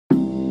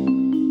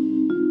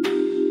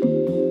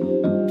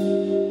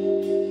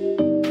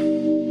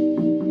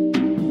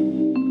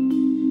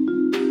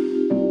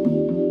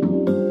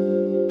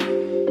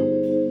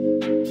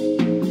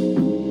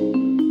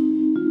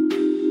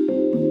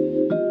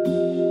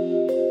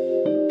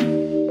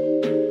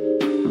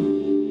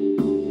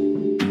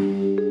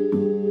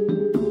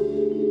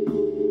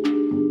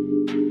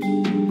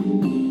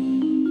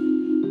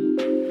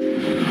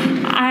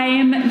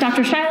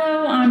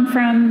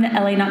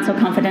LA Not So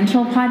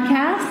Confidential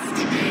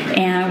podcast,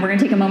 and we're going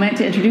to take a moment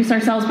to introduce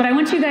ourselves, but I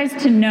want you guys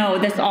to know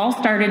this all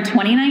started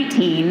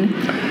 2019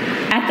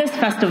 at this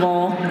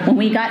festival when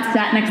we got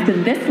sat next to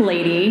this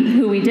lady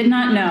who we did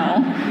not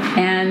know,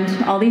 and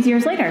all these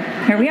years later,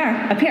 here we are,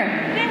 up here.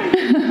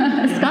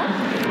 Scott?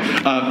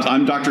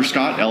 I'm Dr.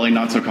 Scott, LA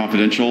Not So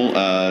Confidential.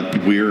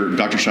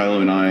 Dr.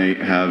 Shiloh and I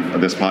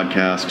have this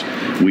podcast.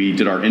 We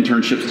did our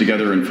internships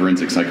together in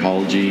forensic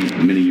psychology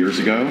many years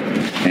ago,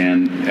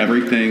 and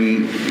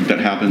everything that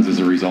happens as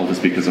a result is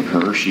because of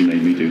her. She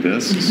made me do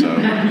this, so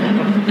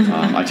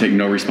I take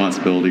no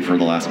responsibility for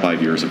the last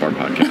 5 years of our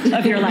podcast.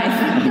 Of your life.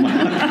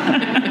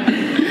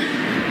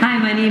 Hi,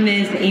 my name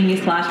is Amy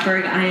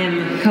Slashberg. I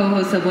am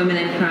co-host of Women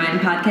in Crime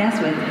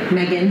podcast with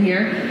Megan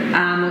here.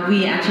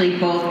 We actually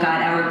both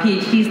got our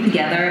PhDs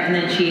together, and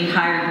then she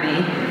hired me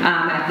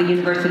at the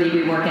university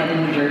we work at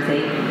in New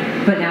Jersey.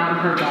 But now I'm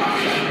her boss.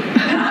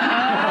 Oh,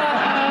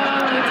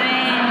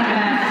 dang.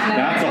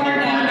 That's a whole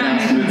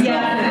podcast in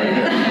itself.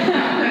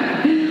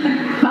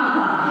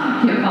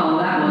 Can't follow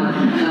that one.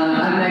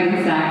 I'm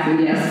Megan Saxon.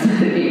 Yes,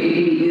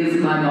 Amy is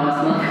my boss.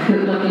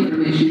 Lucky for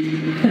me, she's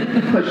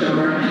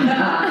pushover.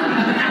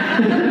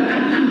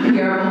 We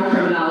are both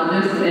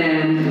criminologists,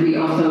 and we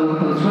also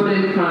host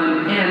Women in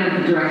Crime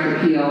and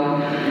Direct Appeal.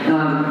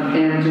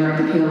 And Direct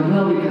Appeal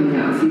will be coming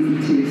out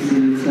in season 2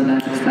 soon, so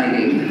that's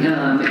exciting.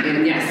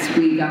 And yes,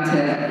 we got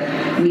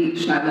to meet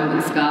Shiloh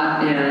and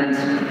Scott, and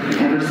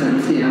ever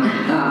since, we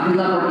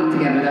love working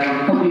together. I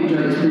hope you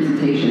enjoyed this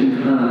presentation,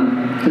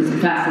 because it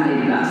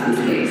fascinated us, this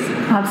case.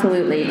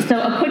 Absolutely. So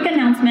a quick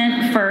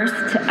announcement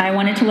first. I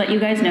wanted to let you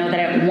guys know that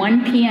at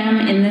 1 p.m.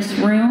 in this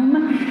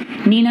room,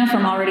 Nina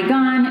from Already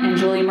Gone and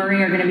Julie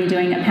Murray are going to be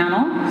doing a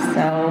panel,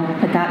 so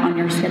put that on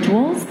your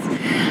schedules.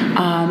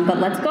 But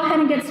let's go ahead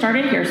and get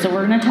started here. So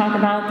we're going to talk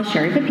about the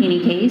Sherry Papini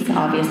case,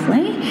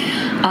 obviously.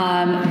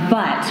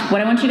 But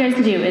what I want you guys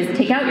to do is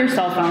take out your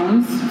cell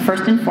phones,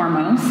 first and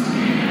foremost,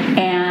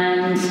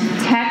 and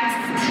text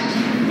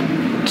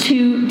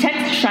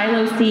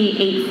Shiloh C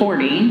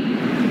 840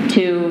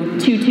 to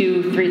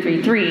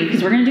 22333,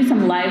 because we're going to do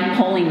some live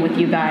polling with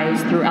you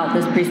guys throughout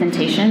this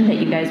presentation that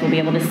you guys will be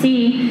able to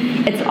see.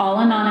 It's all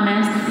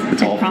anonymous,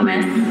 I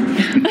promise.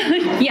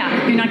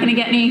 Yeah, you're not going to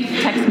get any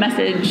text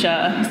message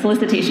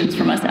solicitations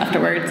from us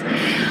afterwards.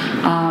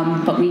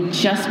 But we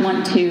just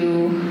want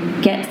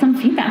to get some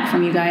feedback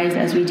from you guys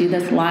as we do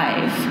this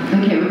live.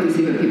 I can't wait to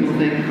see what people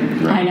think.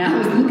 I know. I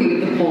was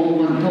looking at the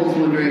poll and polls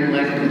wondering,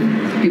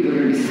 if people are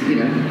going to be,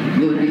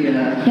 will it be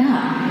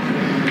Yeah.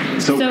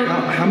 So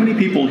how many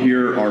people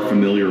here are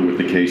familiar with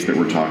the case that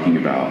we're talking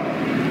about?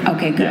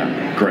 Okay, good.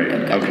 Yeah, great.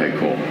 Good. Okay,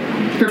 cool.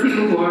 For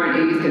people who aren't,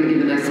 Amy's going to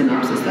give a nice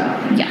synopsis though.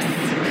 Yes.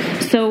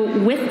 So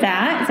with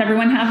that, does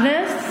everyone have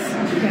this?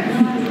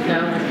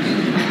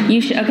 No. You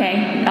should.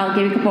 Okay, I'll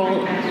give you a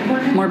couple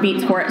more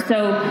beats for it.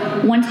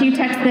 So once you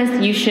text this,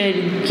 you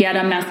should get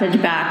a message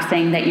back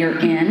saying that you're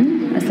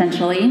in,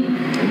 essentially,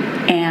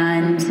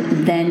 and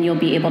then you'll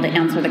be able to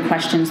answer the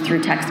questions through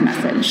text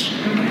message.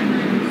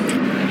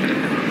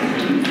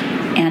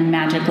 And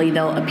magically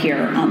they'll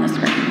appear on the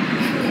screen.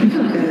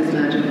 That is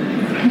magic.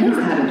 I don't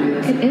know how to do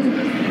this. It is.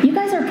 You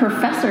guys are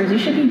professors. You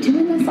should be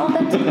doing this all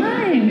the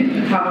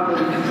time.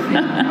 Probably.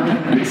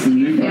 It's the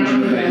new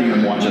version of making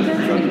them watch a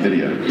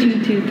video.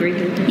 2, 2, 3,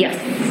 3. Yes.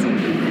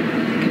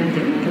 Can I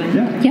take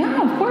Yeah.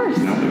 Yeah, of course.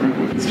 No, they're right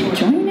with us.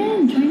 Join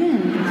in.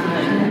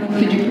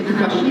 Did you get the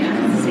question yet?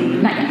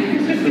 Not yet.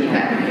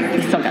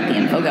 We still got the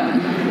info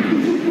going.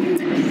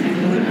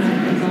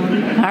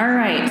 All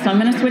right, so I'm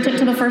going to switch it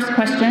to the first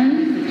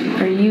question.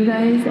 Are you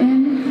guys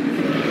in?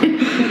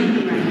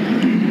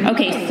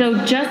 Okay,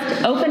 so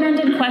just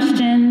open-ended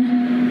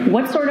question.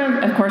 What sort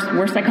of course,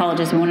 we're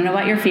psychologists. We want to know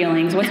about your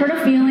feelings. What sort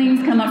of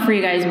feelings come up for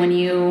you guys when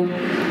you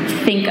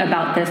think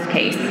about this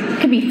case? It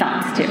could be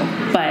thoughts, too.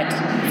 But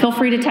feel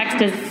free to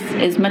text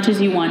as much as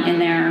you want in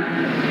there.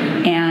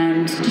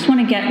 And just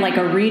want to get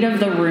a read of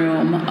the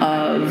room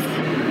of...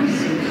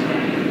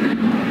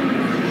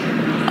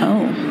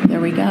 Oh,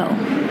 there we go.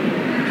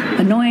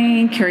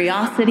 Annoying,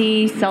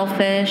 curiosity,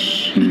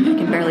 selfish, I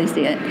can barely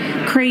see it.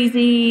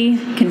 Crazy,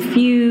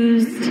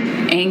 confused,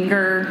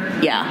 anger,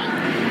 yeah.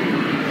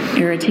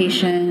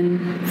 Irritation,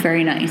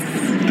 very nice.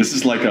 This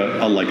is like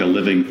a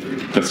living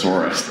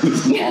thesaurus.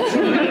 This is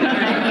awesome.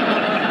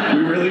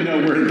 We really know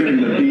we're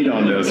getting the beat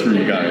on this for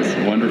you guys.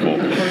 Wonderful.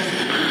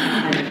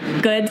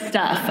 Good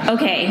stuff.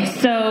 Okay,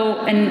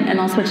 so, and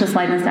I'll switch the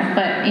slide in a sec,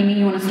 but Amy,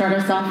 you want to start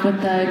us off with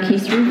the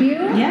case review?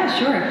 Yeah,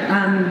 sure.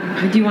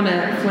 Do you want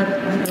to flip,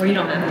 or you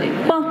don't have to?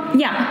 Well,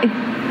 yeah.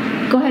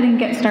 Go ahead and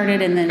get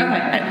started and then...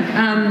 Okay.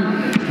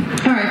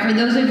 All right, for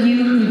those of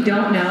you who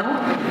don't know,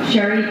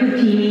 Sherry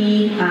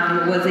Papini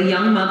was a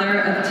young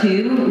mother of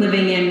 2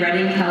 living in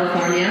Redding,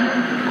 California,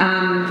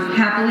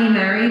 happily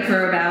married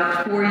for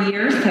about 4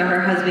 years to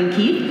her husband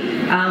Keith.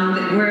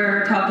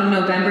 We're talking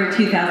November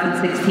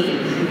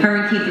 2016. Her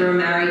and Keith were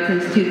married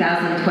since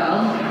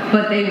 2012,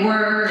 but they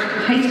were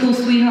high school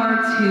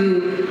sweethearts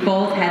who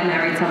both had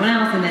married someone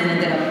else and then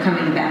ended up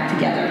coming back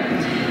together.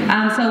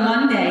 So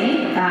one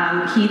day,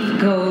 Keith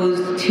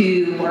goes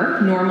to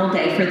work, normal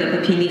day for the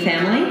Papini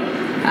family.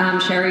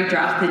 Sherry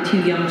drops the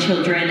 2 young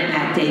children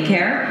at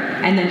daycare,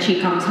 and then she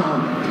comes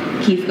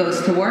home. Keith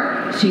goes to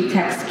work. She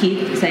texts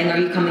Keith saying, "Are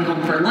you coming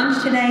home for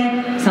lunch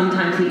today?"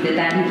 Sometimes he did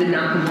that. He did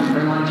not come home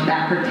for lunch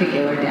that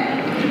particular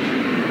day.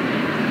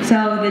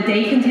 So the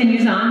day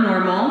continues on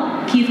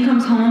normal. Keith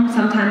comes home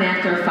sometime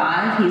after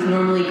 5. He's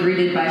normally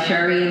greeted by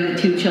Sherry and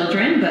the 2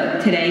 children,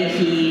 but today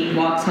he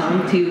walks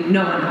home to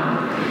no one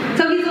home.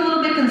 So he's a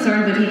little bit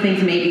concerned, but he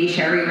thinks maybe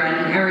Sherry ran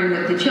an errand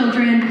with the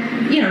children.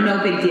 No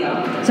big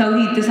deal. So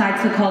he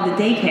decides to call the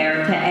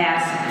daycare to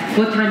ask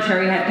what time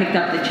Sherry had picked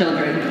up the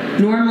children.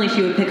 Normally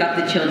she would pick up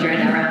the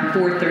children around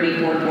 4:30,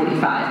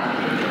 4:45.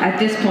 At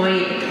this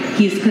point,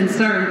 he's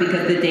concerned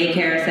because the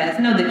daycare says,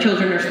 no, the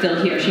children are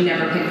still here. She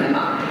never picked them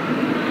up.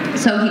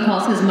 So he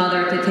calls his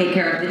mother to take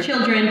care of the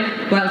children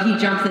while he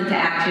jumps into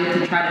action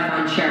to try to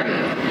find Sherry.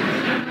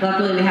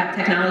 Luckily, we have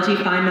technology,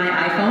 Find My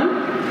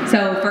iPhone.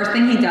 So first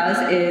thing he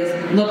does is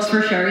looks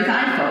for Sherry's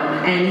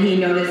iPhone, and he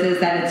notices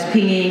that it's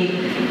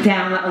pinging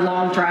down a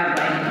long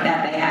driveway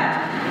that they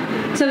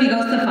have. So he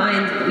goes to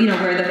find,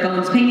 where the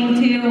phone's pinging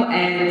to,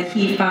 and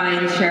he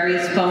finds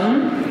Sherry's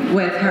phone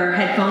with her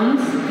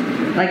headphones,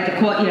 like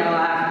the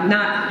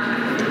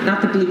not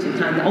the Bluetooth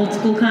kind, the old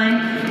school kind.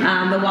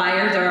 The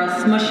wires are all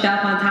smushed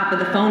up on top of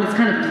the phone. It's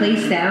kind of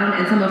placed down,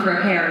 and some of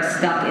her hair is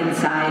stuck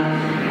inside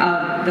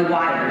of the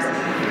wires.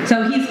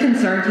 So he's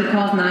concerned. He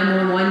calls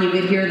 911. You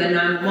could hear the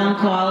 911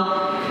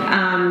 call.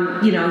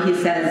 He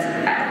says,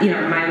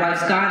 my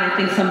wife's gone. I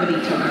think somebody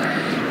took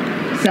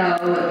her.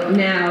 So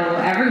now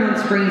everyone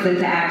springs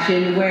into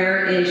action.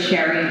 Where is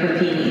Sherry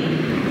Papini?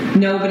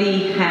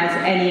 Nobody has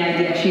any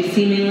idea. She's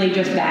seemingly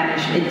just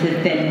vanished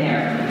into thin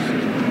air.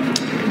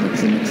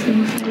 What's the next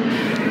thing?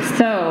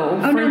 So.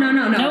 Oh, no.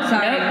 Nope,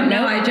 Sorry.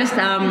 nope. I just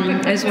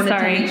wanted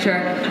to make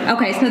sure.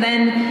 Okay, so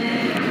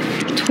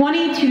then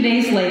 22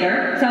 days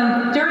later,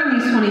 so during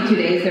these 22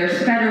 days,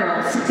 there's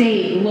federal,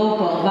 state,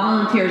 local,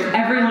 volunteers,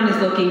 everyone is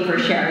looking for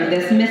Sherry,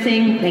 this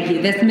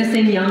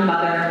missing young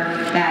mother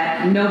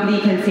that nobody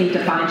can seem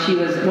to find. She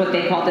was what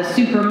they called a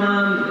super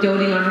mom,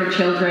 doting on her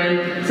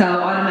children, so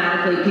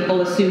automatically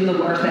people assume the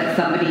worst, that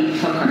somebody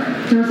took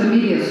her. There was a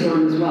media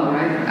storm as well,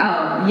 right?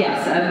 Oh,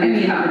 yes.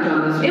 Coverage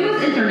on this. It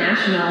was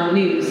international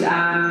news.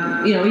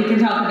 We can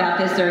talk about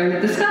this during the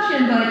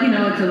discussion, but,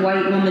 it's a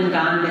white woman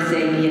gone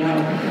missing,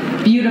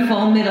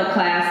 beautiful, middle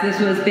class. This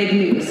was big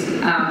news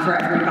for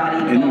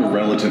everybody. In a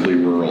relatively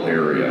rural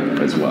area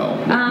as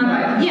well.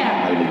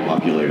 Yeah. Highly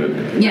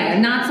populated. Yeah,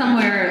 not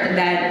somewhere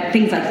that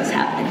things like this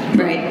happen,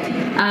 right?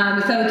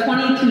 So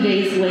 22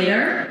 days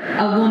later,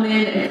 a woman,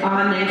 it's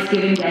on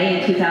Thanksgiving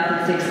Day in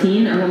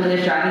 2016, a woman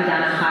is driving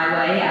down a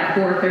highway at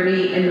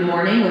 4:30 in the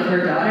morning with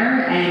her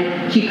daughter,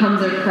 and she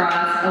comes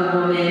across a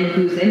woman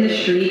who's in the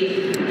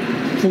street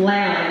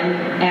flailing,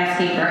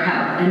 asking for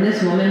help. And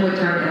this woman would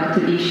turn out to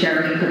be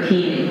Sherry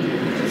Papini.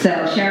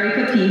 So Sherry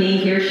Papini,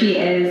 here she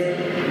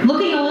is,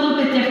 looking a little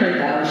bit different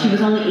though. She was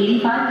only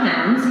 85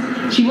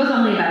 pounds. She was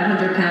only about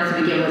 100 pounds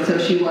to begin with, so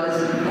she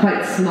was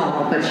quite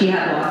small, but she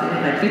had lost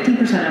like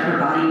 15% of her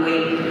body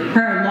weight.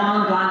 Her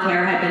long blonde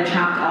hair had been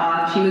chopped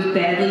off. She was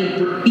badly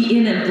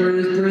beaten and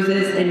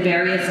bruises in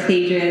various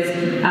stages,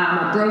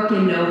 a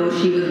broken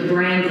nose. She was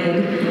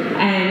branded.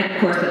 And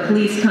of course the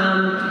police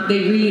come, they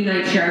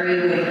reunite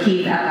Sherry with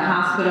Keith at the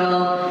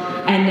hospital,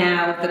 and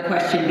now the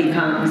question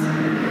becomes,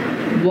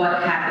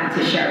 what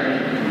happened to Sherry?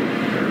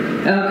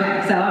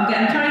 Okay, so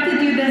I'm trying to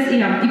do this,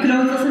 you could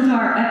always listen to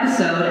our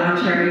episode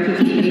on Sherry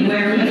Papini,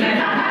 where we get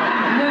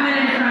Women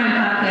in Crime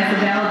podcast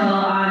available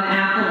on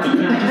Apple.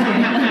 No, just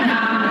kidding.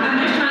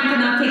 I'm just trying to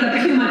not take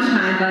up too much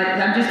time, but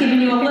I'm just giving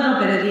you a little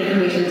bit of the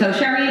information. So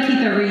Sherry and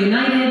Keith are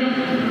reunited,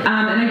 and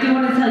I do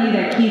want to tell you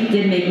that Keith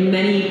did make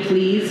many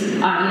pleas,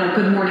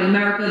 Good Morning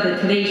America, the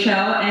Today Show,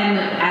 and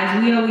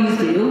as we always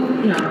do,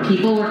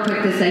 people were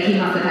quick to say he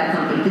must have had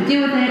something to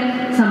do with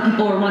it. Some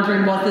people were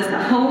wondering, was this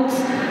a hoax?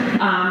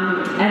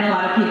 And a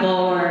lot of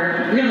people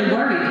were really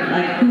worried,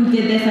 like, who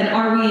did this, and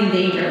are we in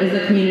danger? Is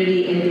the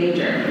community in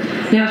danger?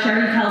 Now,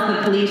 Sherry tells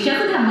the police, she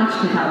doesn't have much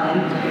to tell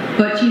them,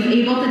 but she's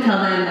able to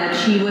tell them that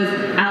she was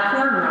out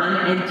for a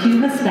run, and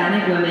 2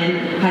 Hispanic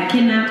women had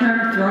kidnapped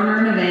her, thrown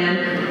her in a van,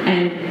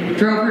 and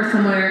drove her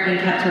somewhere and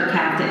kept her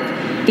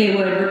captive. They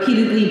would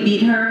repeatedly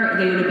beat her.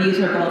 They would abuse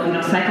her both,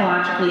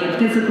 psychologically and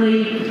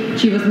physically.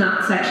 She was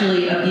not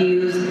sexually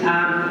abused,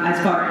 as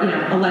far,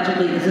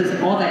 allegedly. This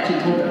is all that she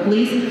told the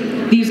police.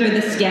 These are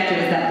the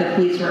sketches that the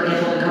police were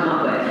able to come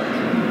up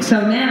with.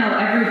 So now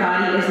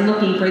everybody is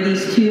looking for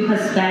these 2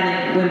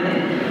 Hispanic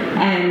women,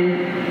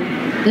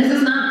 and this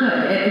is not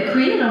good. It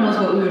created almost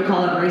what we would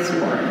call a race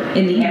war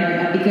in the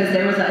area, because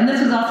there was, and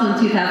this was also in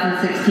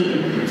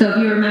 2016. So if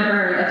you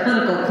remember a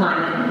political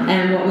climate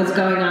and what was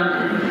going on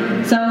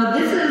then. So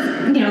this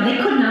is, they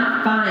could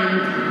not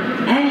find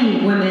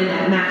any women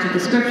that matched the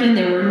description.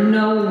 There were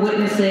no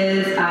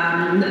witnesses,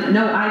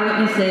 no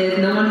eyewitnesses.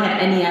 No one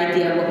had any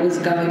idea what was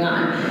going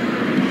on.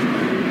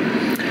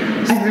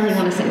 I really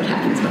want to say what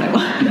happens, but I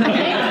won't.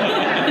 Okay.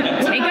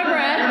 Take a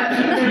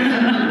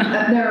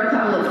breath. There are a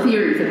couple of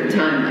theories at the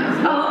time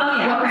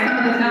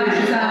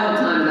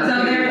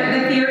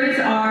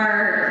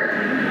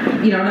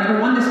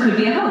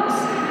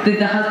Did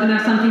the husband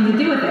have something to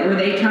do with it? Were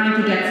they trying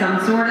to get some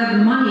sort of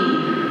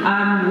money?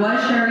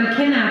 Was Sherry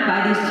kidnapped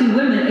by these two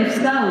women? If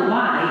so,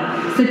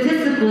 why?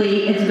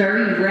 Statistically, it's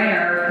very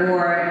rare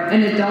for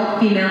an adult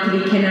female to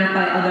be kidnapped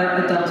by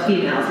other adult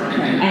females.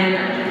 And,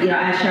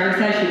 as Sherry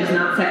said, she was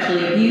not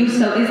sexually abused.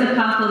 So is it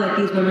possible that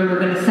these women were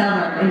going to sell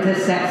her into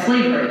sex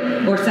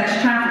slavery or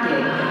sex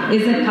trafficking?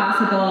 Is it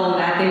possible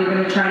that they were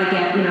going to try to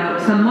get,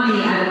 some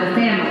money out of the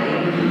family?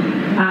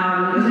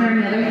 Is there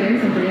any other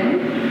theories of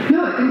it?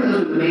 No, I think those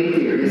are the main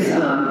theories.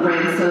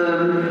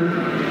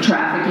 Ransom,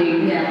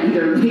 trafficking,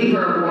 either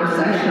labor or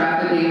sex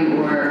trafficking,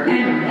 or...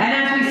 And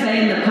as we say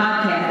in the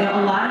podcast,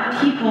 a lot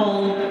of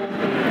people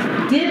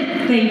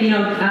did think,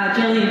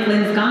 Gillian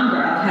Flynn's Gone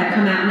Girl had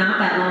come out not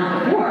that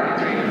long before.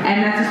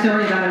 And that's a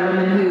story about a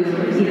woman who,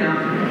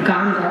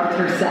 Gone Girl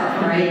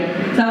herself,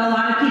 right? So a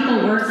lot of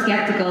people were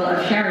skeptical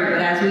of Sherry,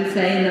 but as we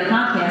say in the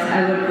podcast,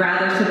 I would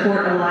rather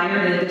support a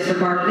liar than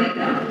disregard a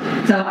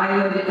victim. So I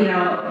would, we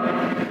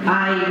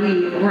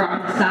were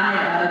on the side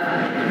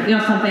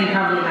of, something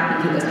probably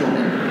happened to this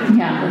woman.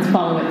 Yeah, let's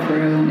follow it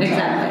through.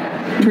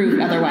 Exactly. Prove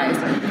otherwise.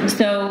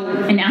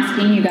 So, in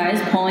asking you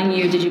guys, polling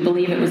you, did you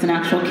believe it was an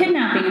actual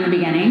kidnapping in the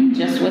beginning?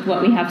 Just with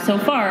what we have so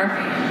far,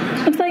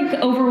 looks like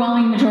the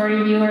overwhelming majority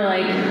of you are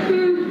like,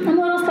 I'm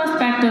a little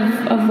suspect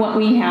of what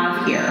we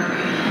have here.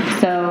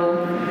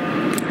 So,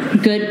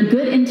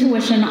 good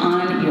intuition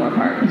on your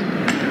part.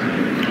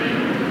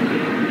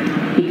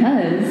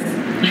 Because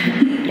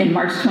in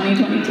March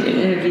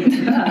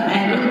 2022,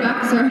 And we're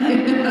back, sorry.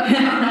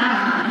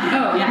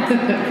 oh, yes.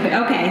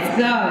 Okay,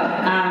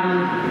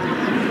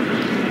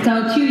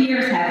 so 2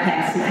 years have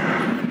passed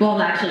now.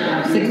 Well, actually,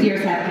 no, 6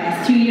 years have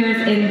passed. 2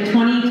 years in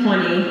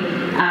 2020.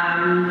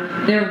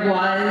 There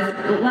was.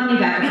 Let me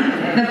back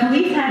up. The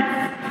police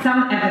had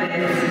some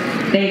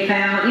evidence. They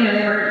found.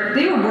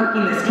 They were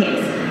working this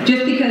case.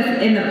 Just because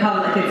in the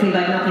public it seemed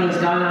like nothing was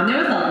going on, there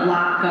was a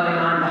lot going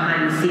on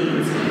behind the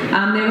scenes.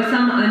 There was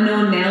some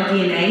unknown male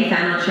DNA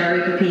found on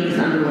Sherry Papini's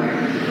underwear.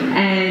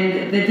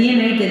 And the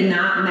DNA did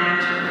not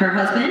match her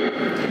husband.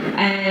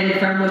 And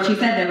from what she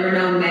said, there were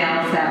no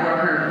males that were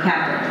her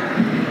captor.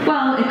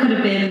 Well, it could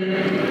have been,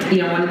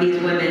 one of these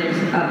women,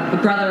 a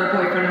brother, a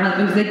boyfriend, a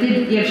husband, because they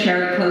did give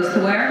Sherry clothes to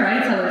wear,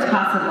 right? So it's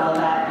possible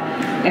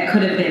that it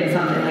could have been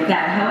something like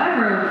that.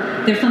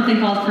 However, there's something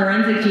called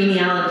forensic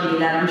genealogy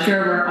that I'm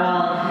sure we're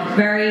all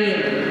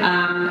very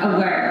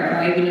aware of,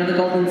 right? We know the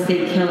Golden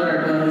State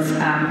Killer was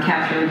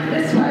captured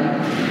this way.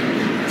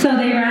 So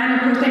they ran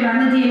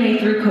the DNA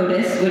through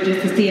CODIS, which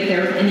is to see if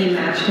there was any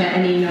match to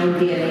any known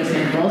DNA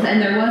samples,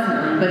 and there was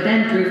none. But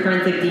then through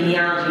forensic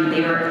genealogy,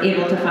 they were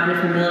able to find a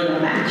familial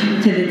match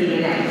to the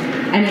DNA.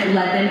 And it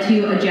led them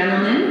to a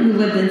gentleman who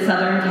lived in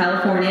Southern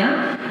California,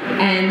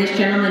 and this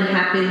gentleman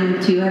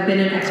happened to have been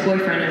an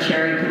ex-boyfriend of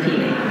Sherry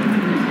Papini.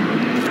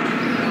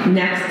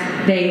 Next,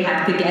 they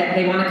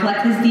want to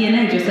collect his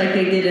DNA just like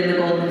they did in the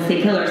Golden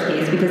State Killer's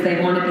case, because they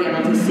want to be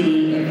able to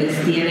see if this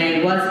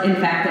DNA was in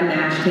fact a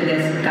match to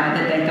this guy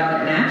that they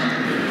thought it matched.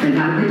 And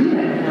how did they do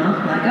it?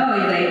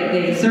 Well,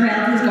 they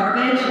surveilled his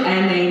garbage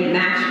and they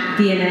matched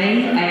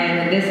DNA,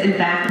 and this in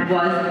fact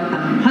was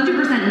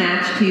 100%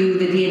 matched to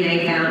the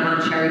DNA found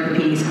on Sherry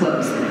Papini's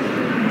clothes.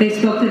 They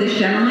spoke to this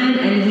gentleman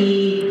and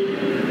he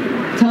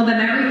told them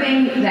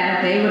everything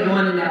that they would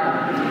want to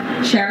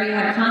know. Sherry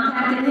had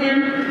contacted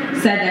him,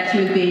 said that she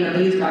was being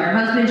abused by her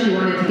husband, she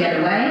wanted to get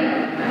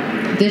away.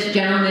 This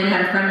gentleman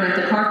had a friend rent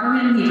a car for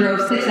him. He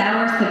drove 6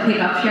 hours to pick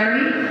up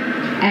Sherry,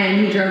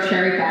 and he drove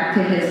Sherry back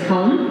to his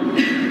home.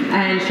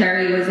 And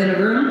Sherry was in a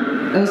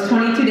room. Those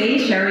 22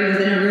 days, Sherry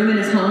was in a room in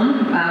his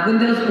home,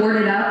 windows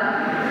boarded up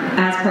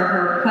as per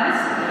her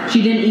request.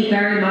 She didn't eat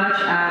very much.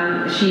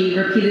 She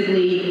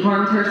repeatedly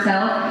harmed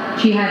herself.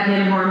 She had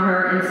him harm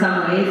her in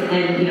some ways,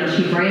 and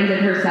she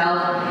branded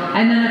herself.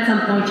 And then at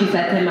some point she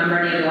said to him, "I'm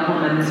ready to go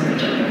home. I miss my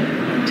children."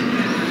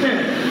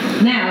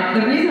 Now,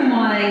 the reason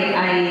why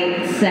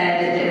I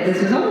said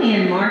this was only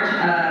in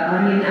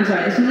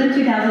this was in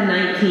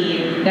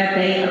 2019 that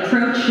they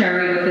approached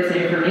Sherry with this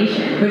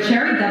information. But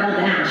Sherry doubled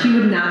down. She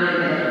would not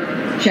admit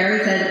it. Sherry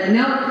said,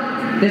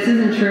 "Nope, this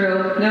isn't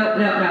true. No.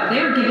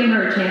 They were giving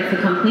her a chance to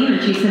come clean,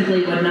 and she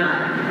simply would not."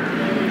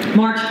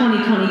 March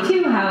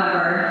 2022,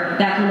 however,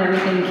 that's when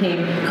everything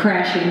came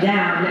crashing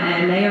down,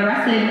 and they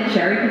arrested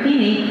Sherry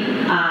Papini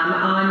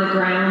on the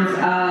grounds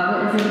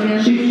of, what was it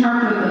again? She's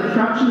charged with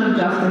obstruction of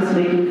justice,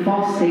 making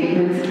false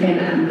statements,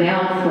 and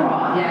mail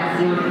fraud. Yes,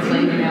 you want to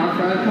explain the mail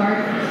fraud part?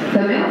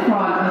 The mail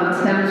fraud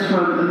stems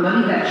from the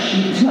money that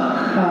she took.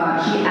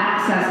 She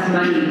accessed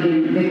money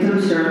in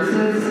victim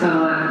services,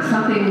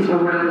 something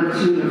around the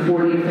tune of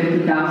 $40,000 to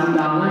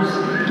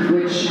 $50,000,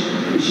 which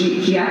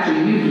she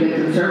actually used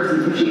victim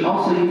services, but she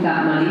also used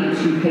that money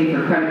to pay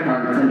for credit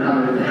cards and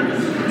other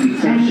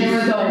things. So And she there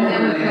was stole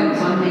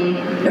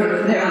GoFundMe. There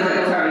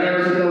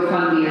was a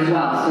GoFundMe as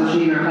well. So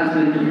she and her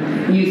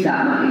husband used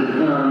that money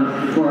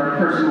for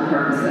personal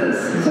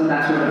purposes. So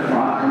that's where the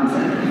fraud comes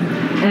in.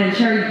 And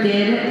Sherry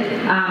did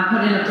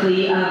put in a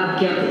plea of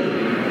guilty.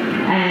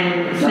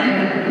 And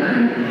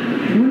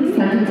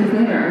Sentences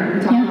later.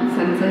 We're talking about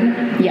sentences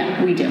later?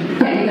 Yeah, we do.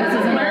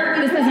 Yeah,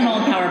 This is an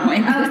old PowerPoint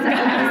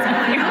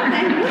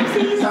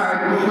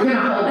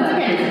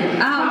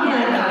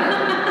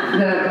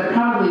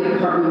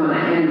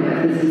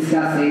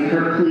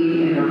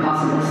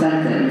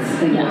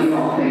and Yes. what you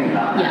all think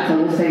about that. Yeah.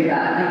 So we'll save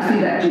that. See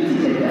that juicy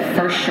tidbit.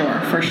 For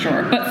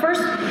sure. But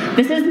first,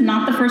 this is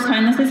not the first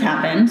time this has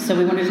happened, so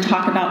we wanted to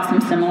talk about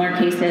some similar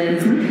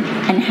cases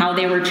and how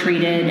they were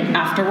treated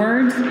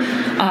afterwards.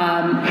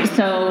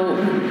 So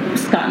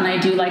Scott and I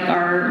do like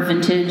our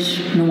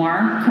vintage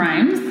noir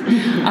crimes.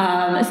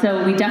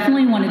 So we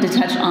definitely wanted to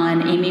touch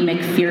on Amy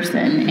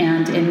McPherson,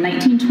 and in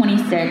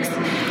 1926,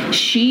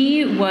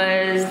 she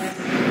was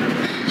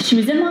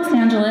in Los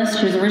Angeles.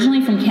 She was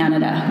originally from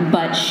Canada,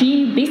 but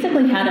she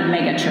basically had a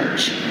mega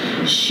church.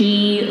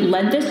 She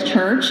led this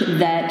church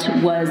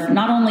that was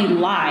not only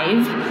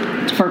live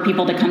for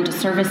people to come to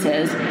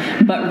services,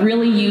 but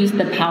really used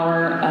the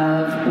power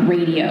of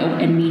radio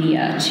and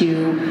media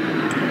to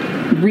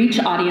reach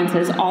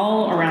audiences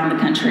all around the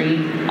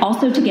country.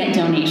 Also to get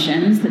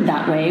donations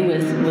that way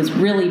was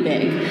really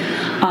big.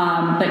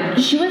 But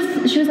she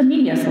was a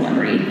media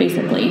celebrity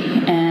basically,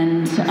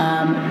 and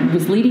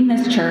was leading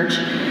this church.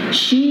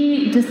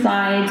 She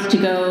decides to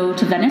go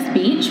to Venice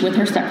Beach with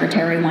her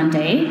secretary one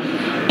day,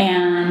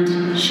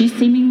 and she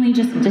seemingly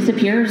just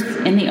disappears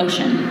in the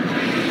ocean.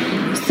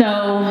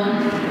 So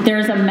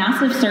there's a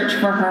massive search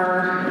for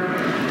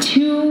her.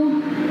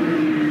 Two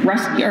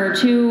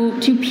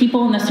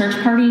people in the search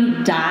party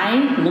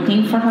die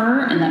looking for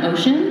her in the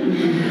ocean.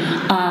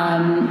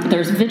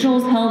 There's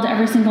vigils held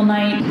every single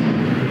night.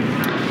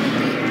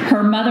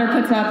 Her mother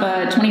puts up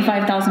a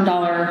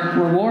 $25,000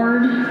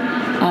 reward.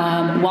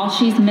 While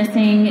she's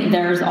missing,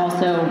 there's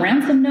also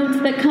ransom notes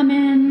that come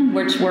in,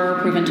 which were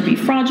proven to be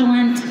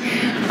fraudulent.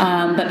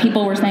 But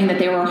people were saying that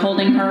they were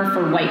holding her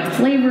for white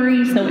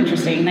slavery. So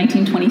interesting,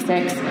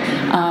 1926,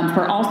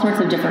 for all sorts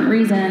of different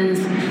reasons.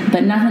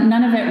 But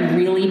none of it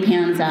really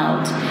pans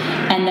out.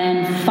 And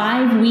then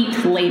 5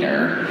 weeks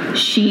later,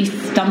 she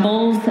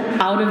stumbles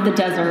out of the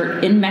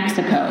desert in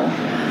Mexico.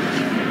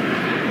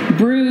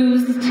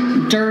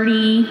 Bruised,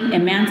 dirty,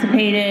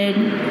 emaciated.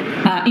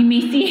 Not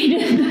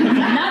emancipated.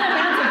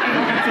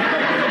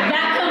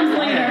 That comes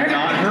later. I have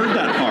not heard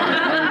that part.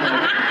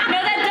 No,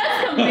 that does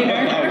come later.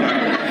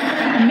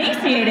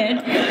 Emaciated.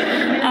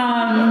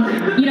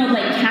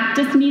 Like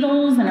cactus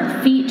needles in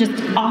her feet, just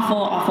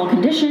awful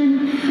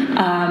condition.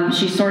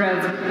 She sort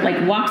of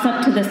like walks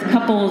up to this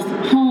couple's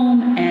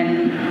home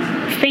and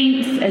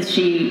faints as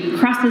she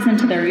crosses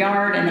into their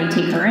yard, and they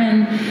take her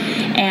in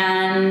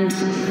and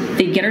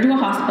they get her to a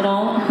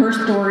hospital. Her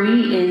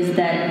story is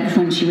that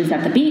when she was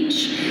at the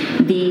beach,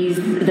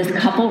 this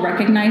couple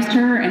recognized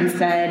her and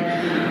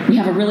said, "We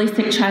have a really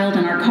sick child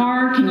in our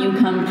car. Can you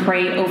come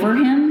pray over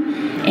him?"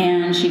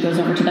 And she goes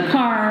over to the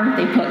car.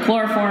 They put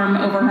chloroform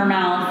over her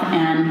mouth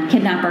and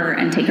kidnap her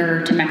and take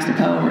her to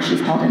Mexico, where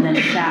she's held in this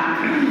shack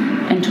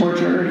and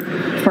tortured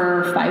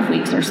for 5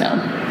 weeks or so.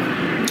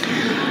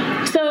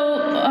 So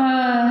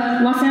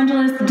Los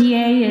Angeles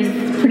DA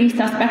is pretty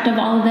suspect of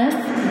all of this,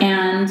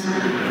 and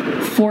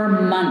for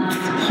months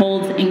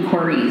holds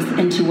inquiries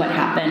into what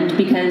happened,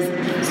 because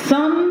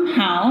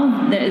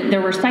somehow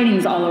there were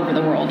sightings all over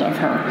the world of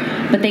her,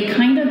 but they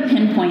kind of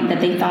pinpoint that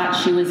they thought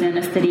she was in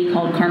a city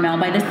called Carmel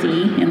by the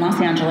Sea in Los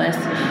Angeles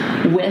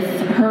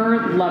with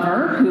her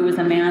lover, who was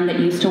a man that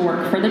used to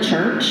work for the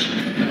church.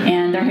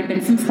 And there had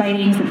been some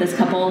sightings that this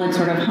couple had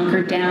sort of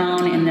hunkered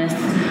down in this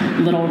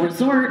little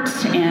resort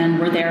and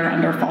were there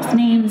under false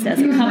names as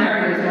a couple.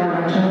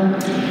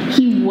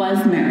 He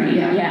was married.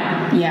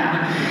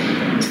 Yeah.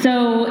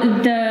 So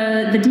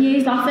the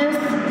DA's office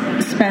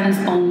spends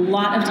a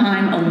lot of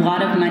time, a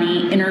lot of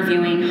money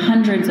interviewing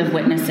hundreds of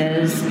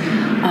witnesses,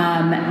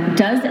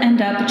 does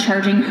end up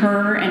charging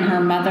her and her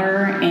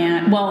mother,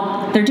 and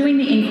they're doing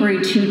the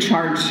inquiry to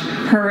charge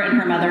her and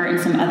her mother and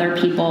some other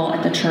people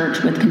at the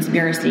church with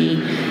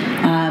conspiracy,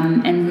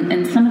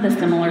 and some of the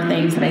similar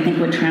things that I think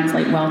would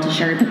translate well to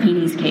Sherry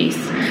Papini's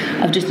case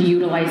of just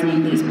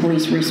utilizing these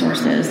police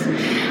resources.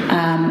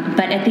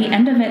 But at the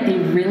end of it, they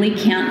really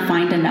can't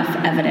find enough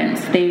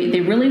evidence.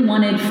 They really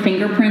wanted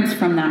fingerprints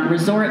from that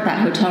resort, that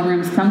hotel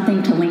room,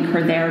 something to link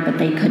her there, but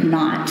they could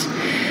not.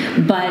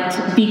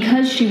 But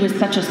because she was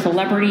such a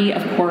celebrity,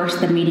 of course,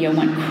 the media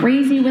went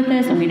crazy with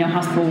this, and we know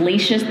how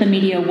salacious the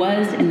media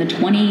was in the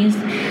 20s.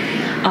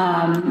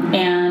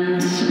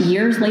 And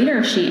years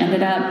later, she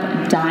ended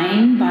up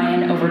dying by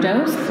an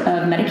overdose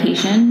of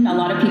medication. A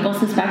lot of people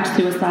suspect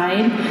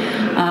suicide,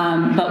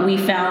 but we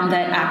found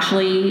that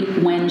actually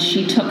when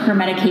she took her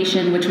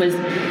medication, which was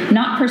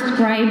not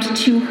prescribed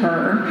to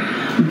her,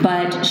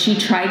 but she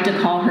tried to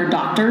call her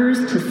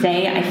doctors to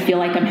say, "I feel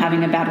like I'm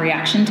having a bad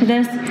reaction to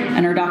this,"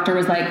 and her doctor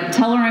was like,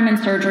 "Tell her I'm in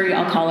surgery,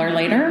 I'll call her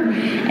later,"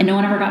 and no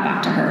one ever got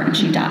back to her, and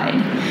she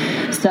died.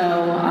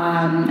 So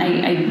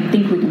I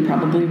think we can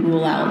probably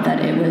rule out that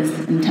it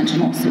was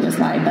intentional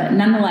suicide, but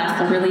nonetheless,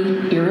 a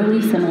really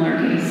eerily similar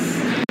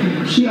case.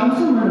 She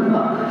also wrote a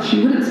book.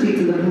 She wouldn't speak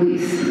to the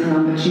police,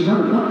 but she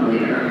wrote a book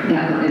later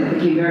that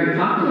became very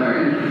popular.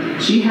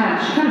 And she kind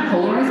of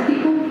polarized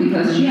people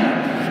because she had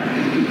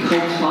a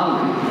cult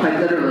following, quite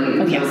literally.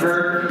 And yes. So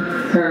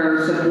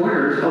her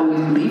supporters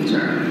always believed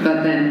her.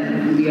 But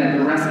then you had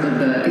the rest of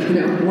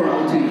the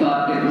world who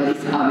thought it was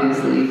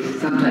obviously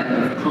some type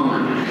of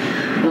con.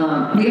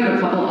 We have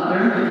a couple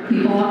other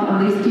people up on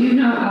Elise, do you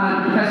know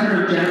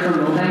Professor Jennifer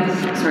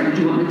Wilbanks? Sorry, did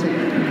you want me to take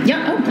it?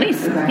 Yeah, oh,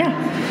 please. Okay.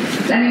 Yeah.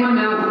 Does anyone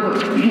know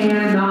what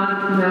hand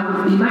on?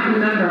 No? You might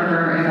remember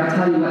her if I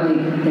tell you what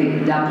they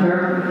dubbed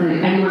her.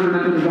 Anyone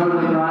remember the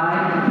Runaway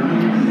Bride?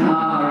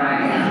 All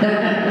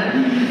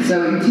right.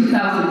 So in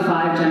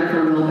 2005,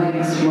 Jennifer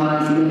Wilbanks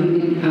was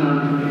living in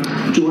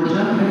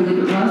Georgia, I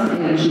believe it was,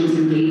 and she was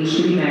engaged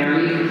to be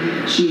married.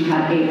 She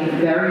had a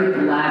very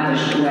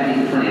lavish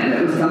wedding planned.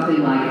 It was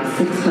something like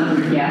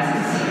 600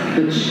 guests,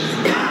 which is a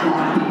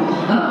lot of people.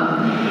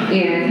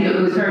 And it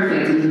was very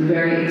fancy. It was a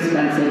very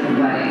expensive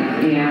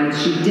wedding. And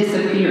she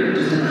disappeared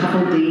just a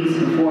couple days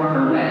before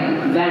her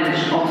wedding,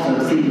 vanished also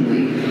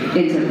seemingly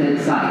into thin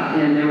sight.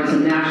 And there was a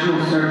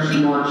national search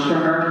launched for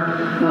her.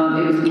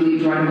 It was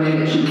believed right away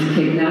that she was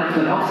kidnapped,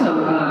 but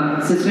also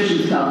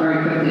suspicions fell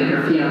very quickly on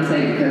her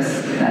fiancé because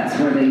that's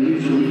where they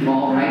usually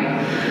fall, right?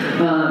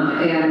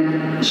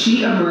 And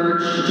she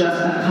emerged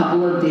just a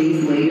couple of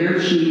days later.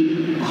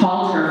 She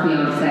called her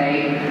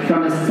fiancé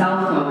from a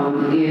cell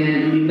phone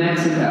in New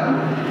Mexico,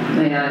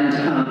 and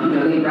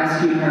they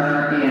rescued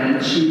her.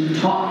 And she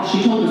told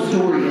the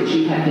story that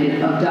she had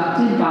been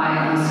abducted by a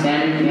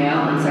Hispanic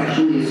male and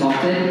sexually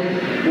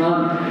assaulted.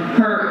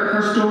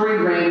 Her story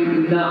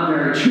rang not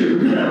very true.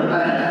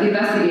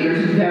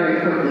 Investigators very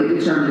quickly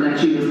determined that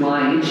she was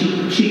lying,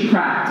 and she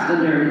cracked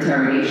under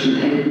interrogation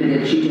and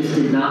admitted she just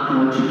did not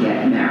want to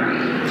get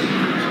married.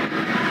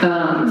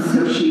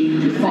 So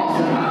she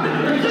falsified.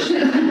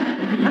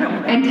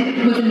 And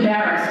was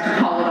embarrassed to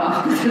call it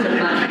off because of the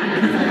money.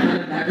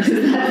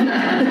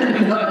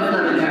 That's not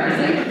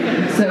embarrassing.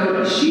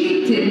 So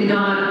she did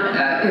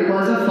not, it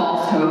was a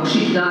false hoax. She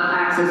did not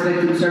access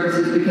victim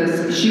services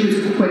because she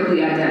was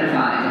quickly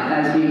identified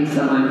as being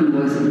someone who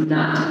was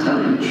not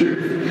telling the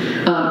truth.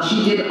 She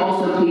did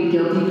also plead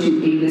guilty to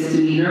a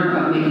misdemeanor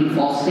of making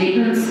false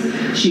statements.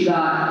 She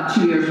got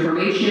 2 years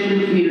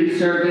probation, community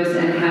service,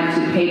 and had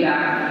to pay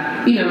back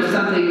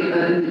something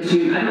in the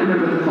tune, I don't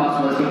remember what the cost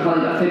was, but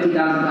probably about $50,000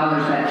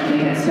 that they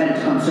had spent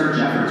on search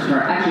efforts for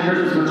her. Actually,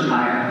 hers was much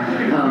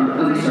higher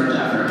on the search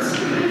efforts.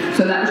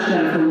 So that was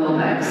Jennifer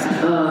Wilbanks.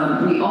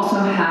 We also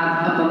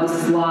have up on the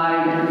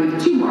slide, we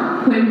have 2 more.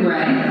 Quinn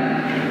Gray.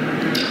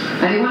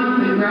 Anyone?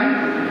 Quinn Gray?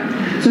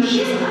 So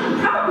she's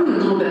probably a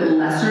little bit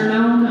lesser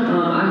known.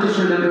 I just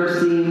remember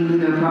seeing,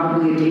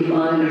 probably a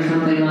Dateline or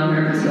something on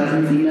her because I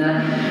hasn't seen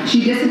that.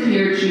 She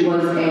disappeared. She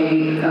was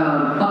a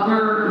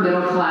upper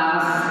middle class,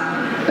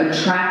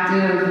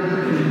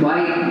 attractive,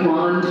 white,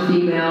 blonde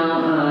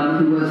female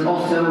who was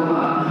also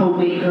a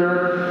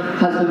homemaker.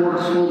 Husband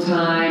works full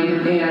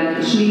time,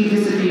 and she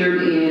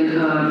disappeared in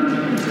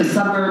a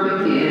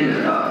suburb in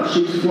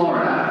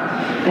Florida,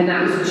 and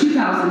that was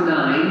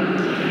 2009.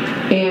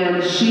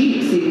 And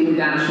she seemingly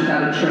vanished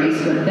without a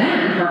trace. But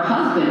then her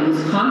husband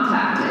was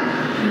contacted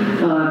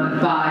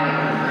by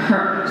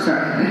her.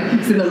 Sorry,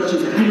 so I know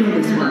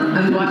this one. I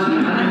was watching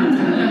it.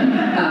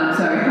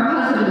 Sorry, her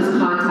husband was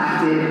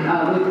contacted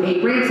with a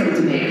ransom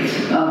demand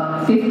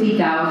of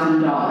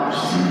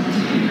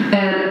 $50,000.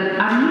 And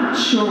I'm not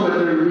sure what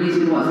the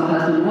reason was. The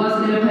husband was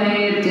going to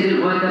pay it,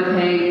 didn't wind up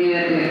paying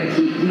it.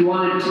 He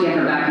wanted to get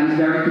her back. He was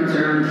very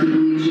concerned. He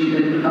believed she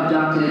had been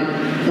abducted.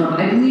 I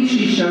believe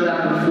she showed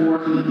up before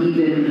he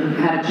even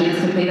had a chance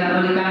to pay that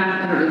money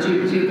back. I don't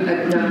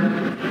know,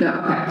 no,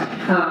 okay.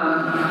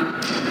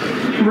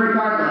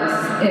 Regardless,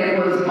 there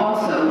was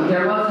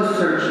a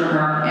search for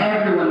her.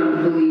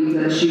 Everyone believed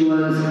that she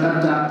was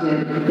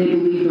abducted. They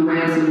believed the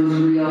ransom was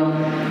real.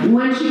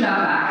 When she got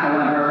back,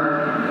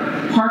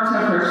 however, parts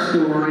of her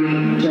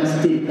story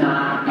just did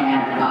not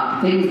add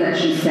up. Things that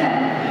she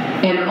said.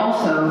 And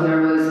also,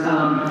 there was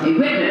a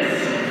witness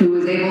who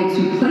was able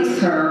to place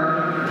her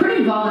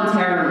pretty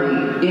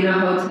voluntarily in a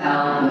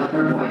hotel with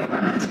her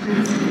boyfriend.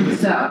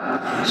 So,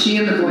 she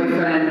and the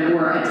boyfriend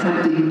were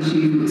attempting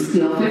to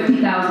steal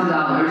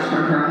 $50,000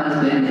 from her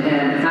husband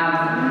and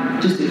have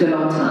just a good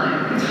old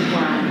time.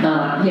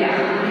 Yeah.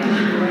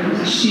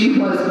 She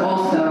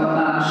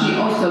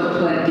also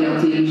pled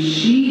guilty.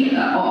 She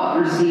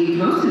received,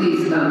 most of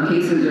these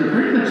cases are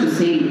pretty much the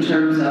same in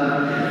terms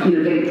of,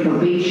 getting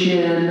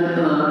probation.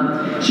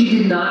 She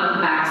did not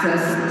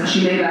she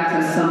may have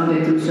accessed some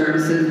victim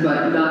services,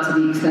 but not to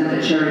the extent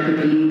that Sherry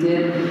Papini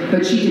did.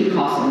 But she did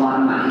cost a lot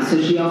of money,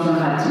 so she also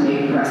had to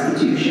make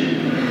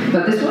restitution.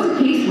 But this was a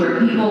case where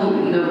people,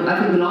 I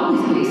think in all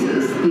these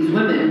cases, these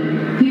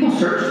women, people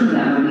searched for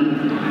them. I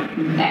mean,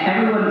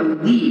 everyone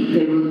believed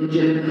they were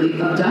legitimately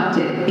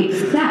abducted,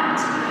 except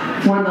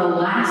for the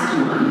last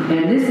one,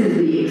 and this is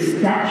the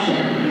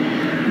exception.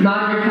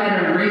 Nod your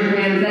head or raise your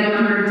hand. Has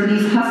anyone heard of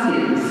Denise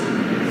Huskins?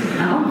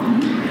 Oh.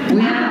 We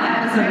have an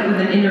episode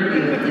with an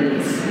interview with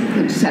Denise. I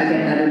just had to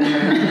get that in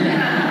there.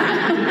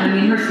 I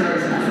mean, her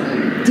story's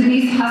fascinating.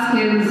 Denise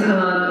Huskins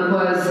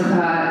was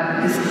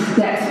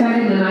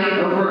spending the night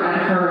over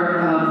at her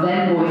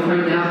then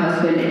boyfriend, now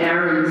husband,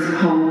 Aaron's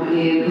home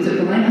in, was it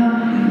Vallejo? I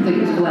think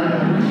it was Vallejo.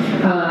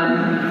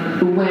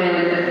 When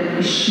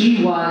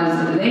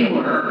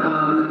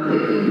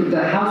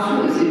the house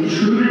was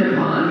intruded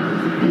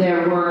upon.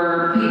 There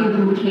were people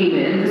who came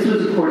in, this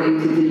was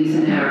according to Denise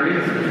and Aaron,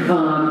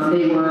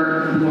 they were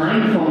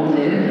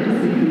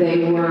blindfolded.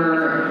 They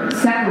were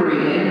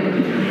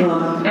separated.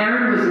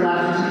 Aaron was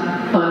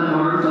left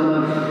unharmed,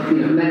 although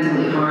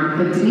mentally harmed,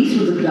 but Denise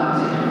was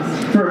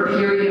abducted for a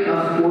period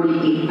of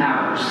 48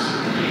 hours.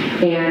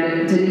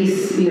 And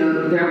Denise,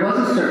 there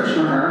was a search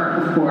for her,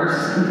 of course,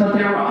 but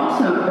there were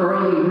also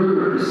early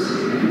rumors,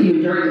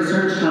 even during the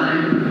search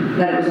time,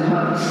 that it was a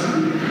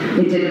hoax.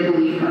 They didn't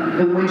believe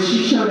her. And when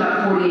she showed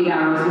up 48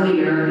 hours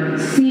later,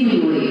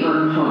 seemingly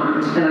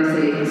unharmed, and I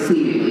say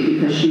seemingly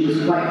because she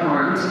was quite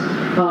harmed,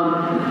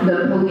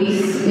 the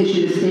police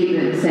issued a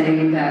statement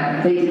saying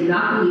that they did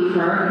not believe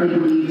her. They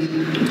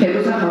believed it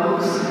was a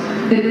hoax.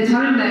 At the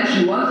time that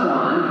she was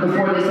gone,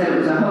 before they said it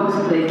was a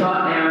hoax, they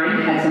thought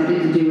Aaron had something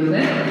to do with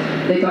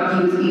it. They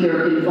thought he was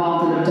either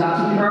involved in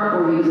abducting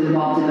her or he was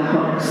involved in the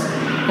hoax.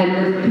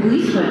 And the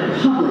police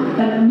went public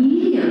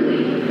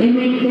immediately.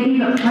 They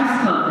gave a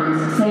press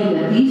conference saying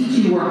that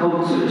these two were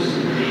hoaxers,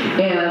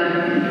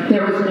 and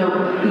there was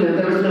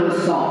no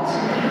assault.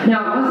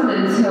 Now, it wasn't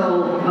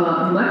until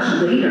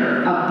much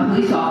later a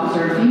police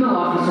officer, a female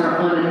officer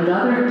on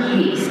another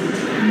case,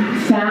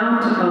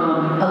 found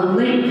a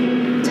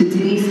link to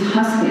Denise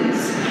Huskins.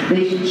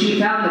 She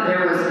found that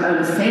there was an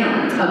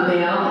assailant, a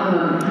male,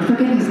 I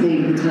forget his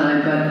name at the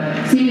time,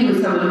 but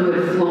seemingly someone who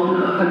had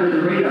flown under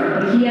the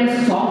radar, but he had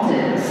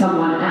assaulted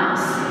someone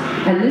else.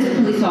 And this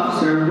police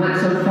officer went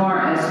so far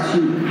as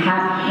to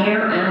have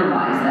hair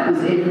analyzed that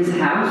was in his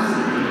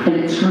house, and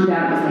it turned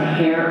out it was the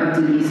hair of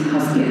Denise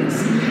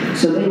Huskins.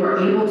 So they were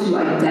able to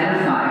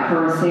identify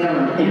her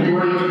assailant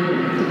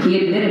and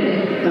he admitted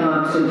it.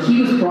 So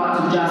he was brought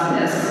to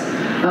justice.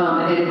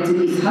 And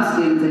Denise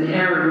Huskins and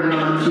Aaron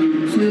went on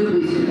to sue the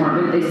police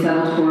department. They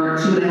settled for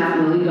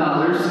 $2.5 million.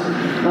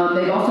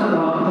 They've also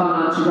gone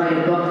on to write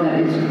a book that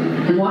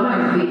is one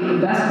of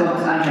the best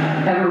books I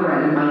have ever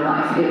read in my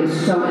life. It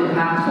was so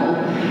impactful.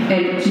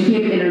 And to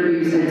give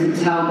interviews and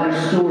to tell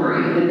their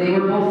story. And they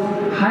were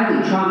both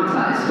highly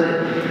traumatized.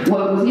 But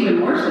what was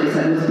even worse, they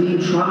said, was being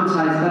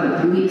traumatized by the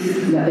police,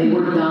 that they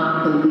were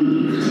not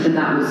believed. And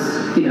that was,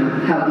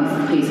 how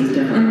these cases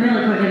differ. And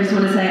really quick, I just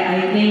want to say,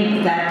 I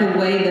think that the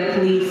way the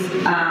police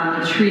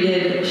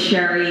treated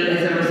Sherry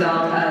as a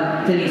result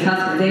of Denise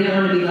Huskins, they didn't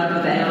want to be left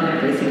with that on their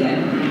face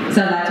again.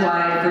 So that's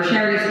why, for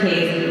Sherry's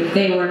case,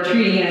 they were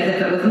treating it as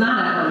if it was not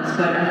a hoax,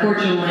 but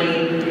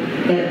unfortunately,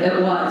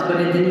 it was.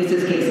 But in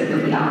Denise's case, it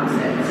was the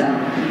opposite.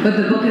 But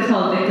the book is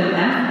called Victim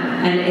F,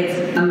 and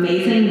it's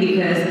amazing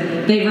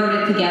because they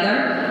wrote it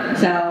together.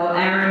 So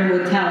Aaron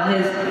would tell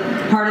his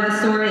part of the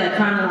story, like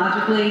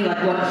chronologically,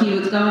 like what he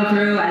was going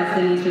through, as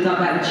Denise would talk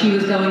about what she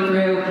was going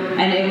through,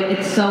 and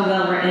it's so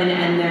well written,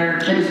 and they're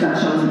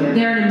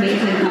an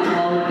amazing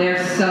couple.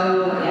 They're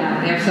so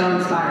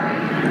inspiring.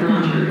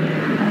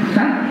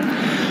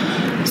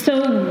 Okay. So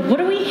what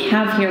do we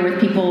have here with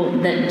people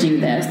that do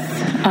this?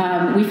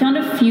 We found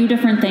a few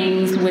different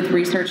things with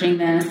researching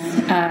this,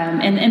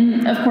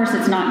 and of course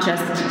it's not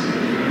just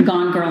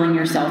gone girling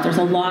yourself. There's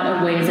a lot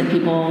of ways that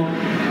people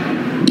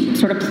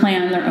sort of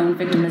plan their own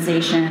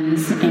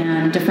victimizations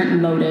and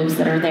different motives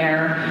that are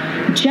there.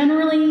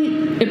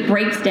 Generally, it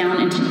breaks down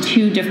into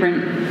two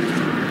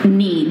different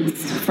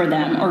needs for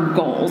them or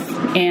goals,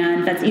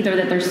 and that's either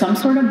that there's some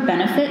sort of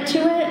benefit to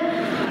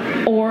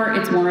it or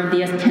it's more of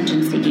the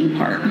attention-seeking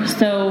part.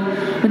 So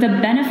with a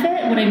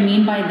benefit, what I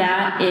mean by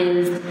that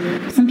is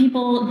some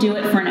people do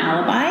it for an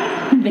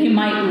alibi. They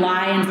might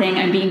lie and saying,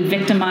 I'm being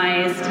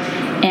victimized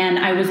and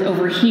I was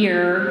over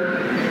here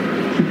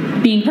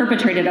being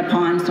perpetrated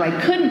upon, so I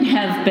couldn't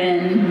have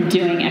been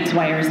doing X,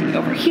 Y, or Z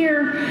over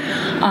here.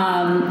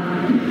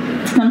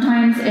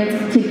 Sometimes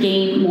it's to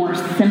gain more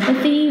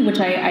sympathy, which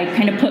I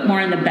kind of put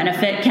more in the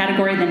benefit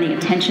category than the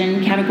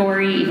attention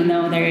category, even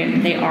though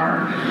they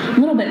are a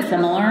little bit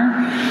similar.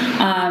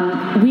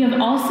 We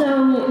have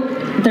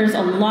also, there's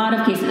a lot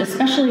of cases,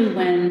 especially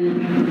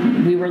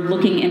when we were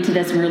looking into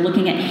this, we were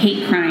looking at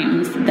hate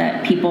crimes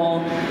that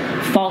people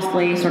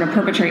falsely sort of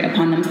perpetrate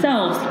upon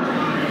themselves.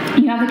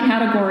 You have the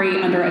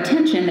category under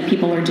attention that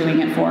people are doing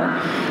it for.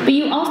 But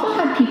you also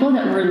had people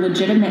that were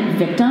legitimate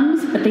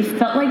victims, but they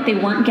felt like they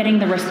weren't getting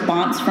the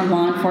response from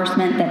law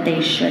enforcement that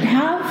they should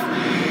have,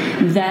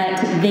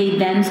 that they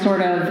then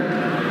sort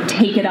of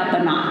take it up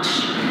a notch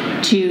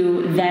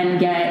to then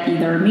get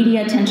either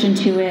media attention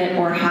to it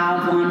or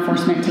have law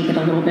enforcement take it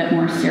a little bit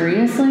more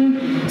seriously.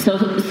 So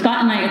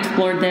Scott and I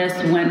explored this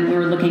when we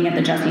were looking at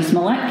the Jussie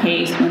Smollett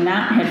case, when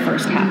that had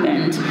first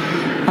happened,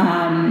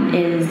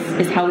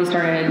 is how we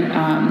started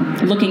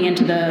looking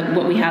into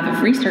what we have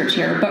of research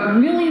here. But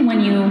really,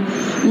 when you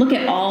look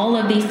at all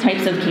of these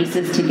types of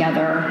cases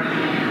together,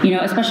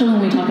 especially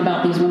when we talk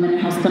about these women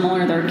and how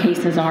similar their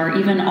cases are,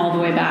 even all the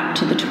way back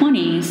to the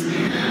 20s,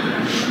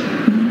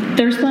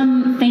 there's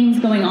some things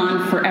going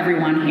on for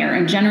everyone here.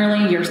 And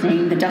generally, you're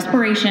seeing the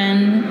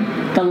desperation,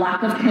 the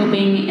lack of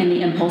coping, and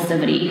the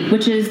impulsivity,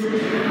 which is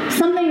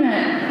something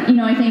that,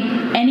 I think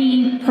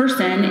any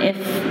person, if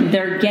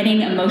they're getting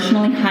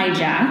emotionally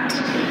hijacked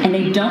and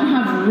they don't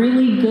have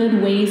really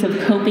good ways of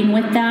coping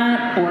with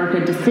that or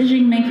good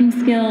decision-making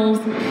skills,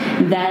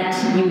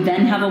 that you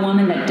then have a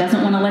woman that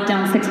doesn't want to let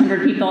down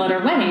 600 people at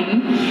her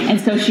wedding, and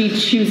so she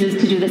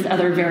chooses to do this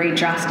other very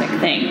drastic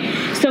thing.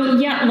 So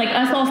yeah, like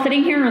us all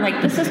sitting here are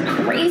like, this is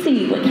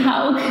crazy. Like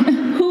how,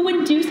 who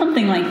would do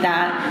something like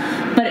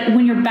that? But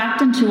when you're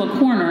backed into a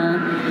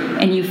corner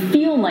and you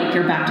feel like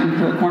you're backed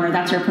into a corner,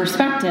 that's your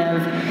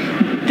perspective.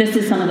 This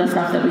is some of the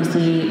stuff that we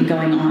see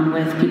going on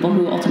with people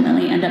who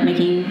ultimately end up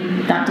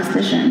making that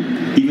decision.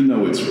 Even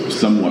though it's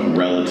somewhat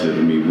relative,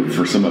 I mean,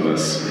 for some of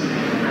us,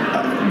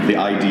 the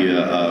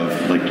idea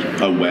of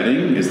like a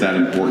wedding, is that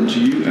important to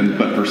you?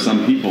 But for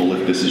some people,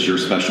 if this is your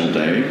special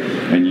day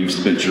and you've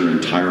spent your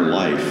entire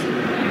life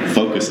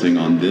focusing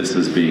on this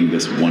as being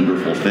this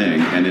wonderful thing,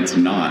 and it's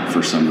not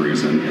for some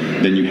reason,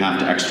 then you have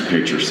to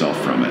extricate yourself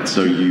from it.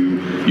 So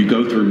you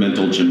go through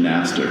mental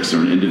gymnastics, or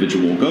an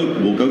individual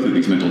will go through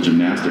these mental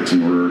gymnastics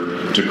in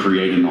order to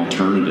create an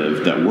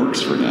alternative that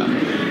works for them.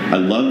 I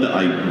love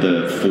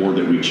the four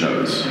that we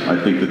chose.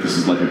 I think that this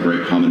is like a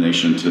great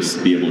combination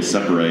to be able to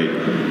separate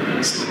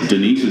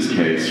Denise's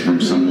case from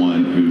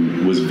someone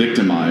who was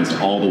victimized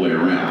all the way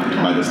around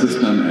by the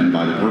system and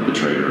by the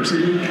perpetrators.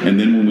 And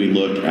then when we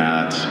look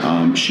at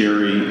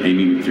Sherry,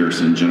 Amy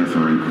McPherson,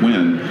 Jennifer, and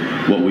Quinn,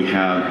 what we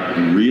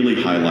have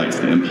really highlights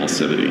the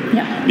impulsivity.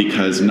 Yeah.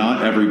 Because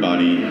not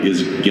everybody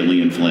is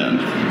Gillian Flynn,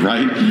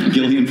 right?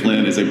 Gillian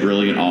Flynn is a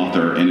brilliant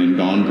author, and in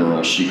Gone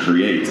Girl, she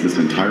creates this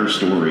entire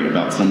story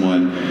about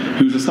someone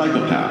who's a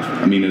psychopath.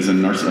 I mean, is a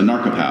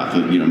narcopath,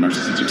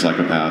 narcissistic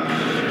psychopath,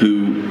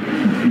 who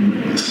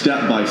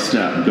step by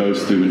step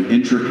goes through an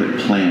intricate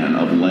plan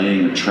of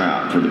laying a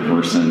trap for the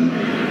person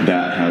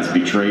that has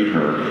betrayed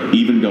her,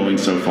 even going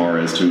so far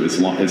as to,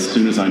 as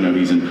soon as I know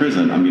he's in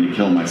prison, I'm going to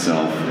kill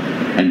myself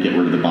and get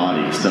rid of the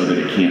body so that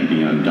it can't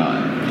be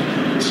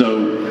undone.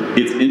 So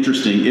it's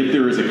interesting, if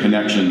there is a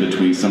connection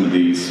between some of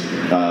these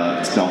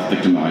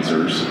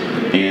self-victimizers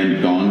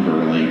and Gone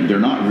Girling, they're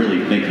not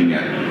really thinking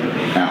it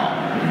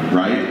out,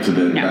 right? To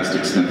the best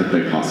extent that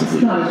they possibly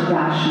It's not as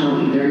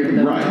rational either, even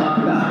though we talk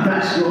about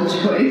rational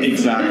choice.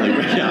 Exactly.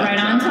 Yeah, Right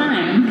on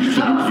time.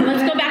 So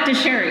let's go back to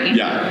Sherry.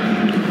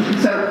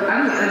 Yeah. So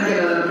I'm going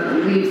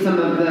to leave some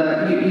of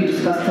the, you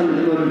discussed some of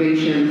the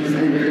motivations,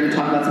 and you're going to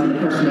talk about some of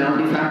the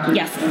personality factors.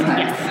 Yes, okay.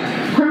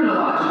 yes.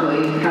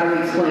 Criminologically, how do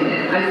we explain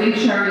it? I think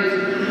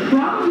Sherry's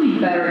probably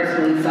better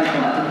explained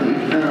psychologically,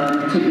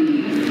 to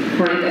be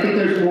frank. I think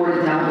there's more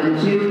to delve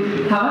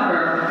into.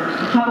 However,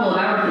 a couple of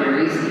our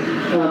theories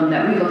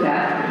that we look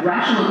at,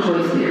 rational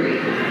choice theory.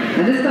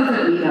 And this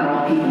doesn't mean that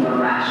all people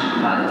are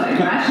rational, by the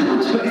way.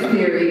 Rational choice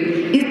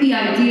theory is the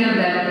idea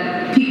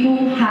that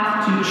people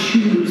have to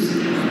choose.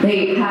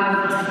 They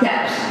have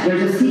steps.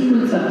 There's a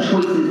sequence of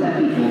choices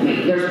that people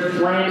make. There's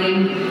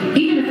planning,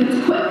 even if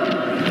it's quick.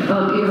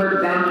 You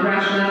heard bound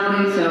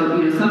rationality,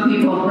 so some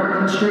people are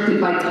constricted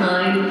by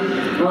time.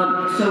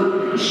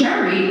 So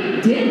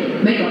Sherry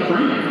did make a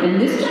plan,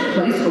 and this took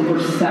place over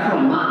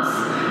several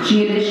months.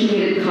 She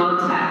initiated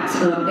contact.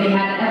 They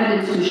had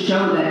evidence to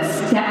show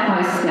that step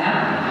by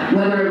step,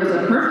 whether it was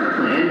a perfect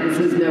plan, this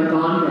is no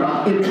Gone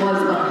Girl, it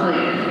was a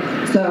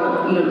plan.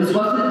 So, this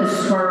wasn't a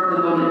spur of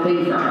the moment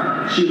thing for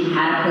her. She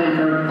had a plan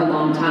for a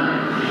long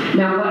time.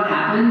 Now, what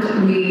happened?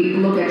 We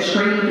look at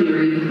strain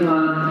theory.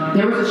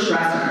 There was a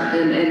stressor,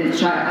 and I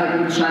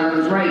think Shiloh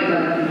was right,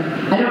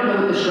 but I don't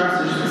know what the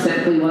stressor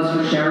specifically was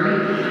for Sherry.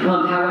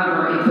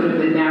 However, it could have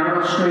been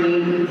marital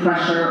strain,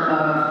 pressure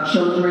of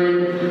children.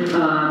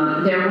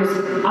 There was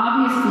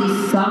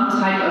obviously some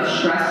type of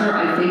stressor,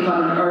 I think,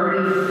 on an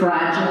already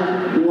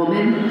fragile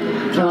woman.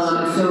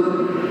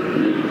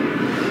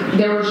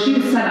 She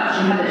was set up.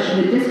 She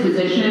had the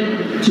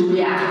disposition to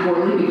react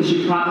poorly because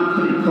she probably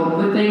couldn't cope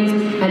with things.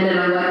 And then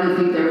I likely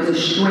think there was a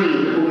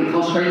strain, what we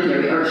call strain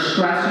theory, or a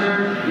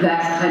stressor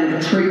that kind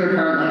of triggered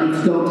her, like,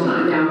 it's go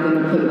time. Now I'm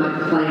going to put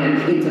my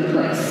plan into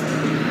place.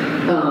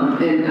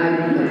 And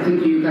I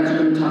think you guys are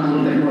going to talk a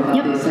little bit more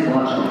about the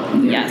psychological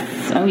theory.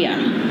 Yes. Oh yeah.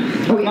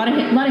 A lot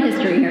of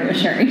history here with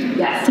Sherry.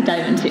 Yes. To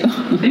dive into.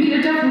 I mean,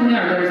 there definitely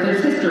are.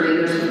 There's history,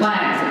 there's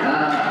flags,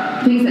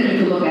 things that you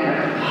can look at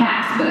her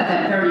past, but at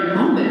that very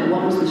moment,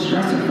 what was the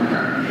stressor for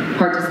her?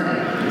 Hard to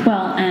say.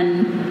 Well,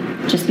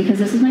 and just because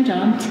this is my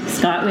job,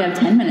 Scott, we have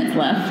 10 minutes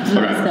left.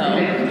 So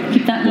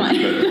keep that in mind.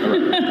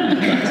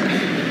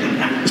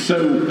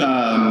 So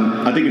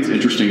I think it's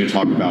interesting to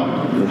talk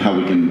about how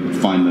we can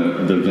find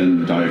the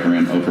Venn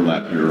diagram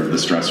overlap here of the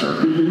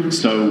stressor. Mm-hmm.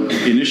 So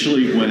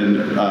initially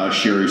when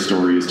Sherry's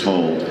story is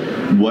told,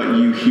 what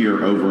you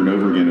hear over and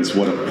over again is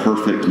what a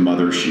perfect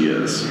mother she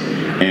is.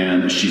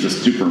 And she's a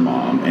super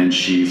mom, and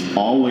she's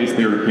always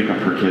there to pick up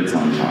her kids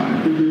on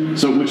time. Mm-hmm.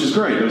 So, which is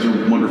great. Those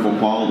are wonderful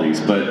qualities.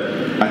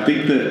 But I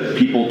think that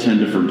people tend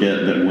to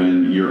forget that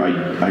when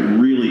I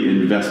really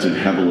invested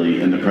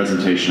heavily in the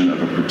presentation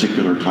of a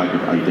particular type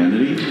of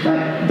identity,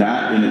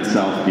 that in its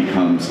itself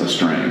becomes a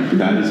strain.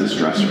 That is a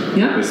stressor.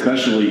 Yeah.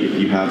 Especially if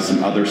you have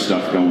some other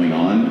stuff going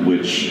on,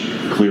 which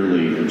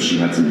clearly she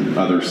had some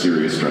other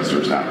serious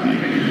stressors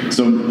happening.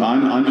 So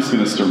I'm just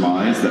going to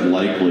surmise that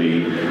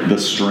likely the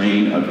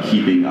strain of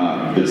keeping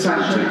up this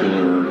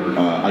particular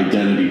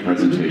identity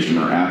presentation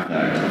or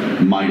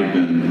affect might have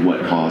been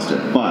what caused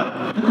it. But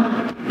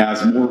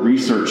as more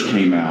research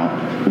came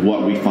out,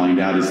 what we find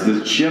out is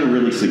that she had a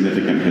really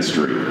significant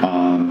history.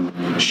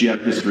 She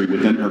had a history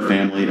within her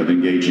family of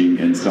engaging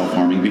in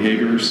self-harming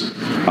behaviors,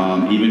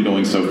 even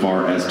going so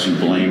far as to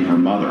blame her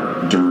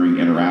mother during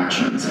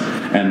interactions.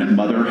 And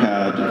mother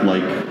had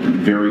like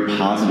very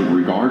positive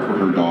regard for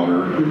her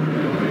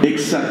daughter,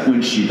 except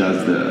when she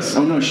does this.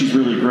 Oh no, she's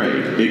really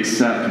great.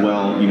 Except,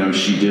 well, you know,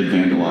 she did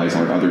vandalize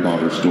our other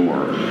daughter's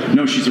door.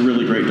 No, she's a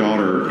really great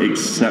daughter,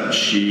 except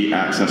she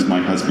accessed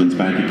my husband's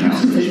bank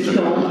account. She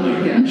stole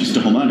money. Yeah. She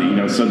stole money. You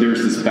know, so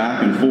there's this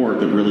back and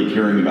forth of really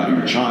caring about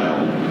your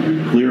child,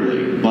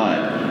 clearly,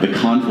 but the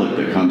conflict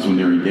that comes when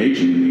they're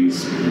engaging in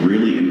these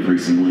really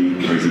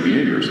increasingly crazy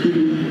behaviors.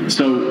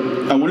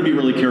 So I want to be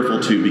really careful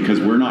too, because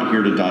we're not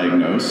here to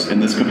diagnose in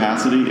this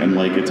capacity, and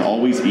like it's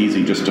always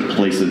easy just to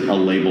place a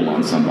label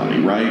on somebody,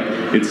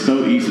 right? It's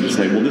so easy to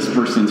say, well, this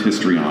person's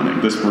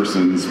histrionic, this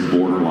person's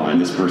borderline,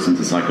 this person's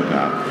a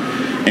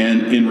psychopath.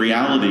 And in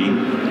reality,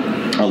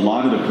 a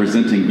lot of the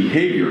presenting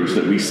behaviors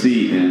that we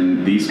see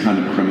in these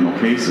kind of criminal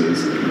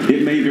cases,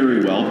 it may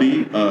very well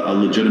be a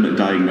legitimate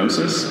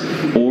diagnosis,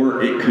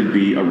 or it could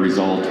be a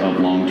result of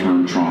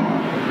long-term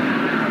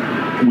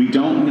trauma. We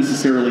don't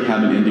necessarily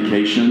have an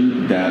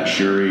indication that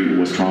Sherry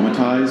was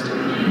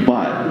traumatized,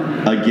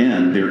 but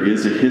again, there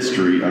is a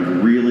history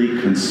of really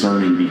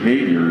concerning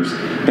behaviors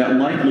that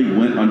likely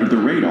went under the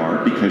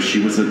radar because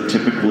she was a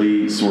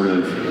typically sort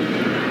of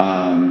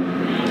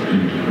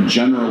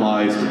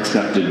generalized,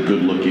 accepted,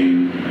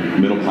 good-looking,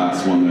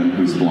 middle-class woman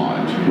who's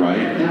blonde,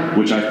 right? Yeah.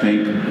 Which I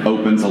think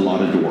opens a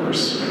lot of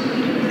doors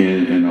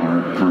in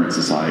our current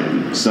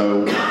society.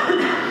 So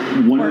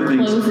one of the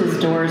things closes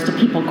doors to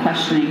people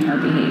questioning her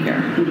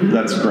behavior.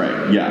 That's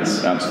great.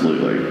 Yes,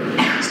 absolutely.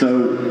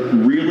 So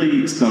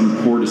really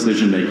some poor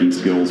decision-making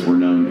skills were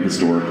known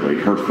historically.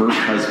 Her first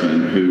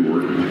husband,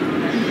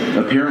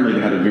 apparently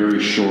they had a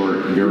very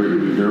short,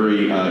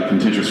 very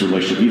contentious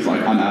relationship. He's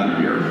like, I'm out of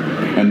here.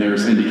 And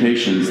there's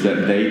indications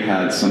that they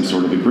had some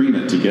sort of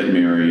agreement to get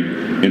married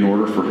in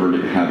order for her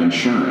to have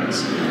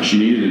insurance. She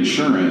needed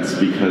insurance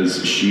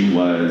because she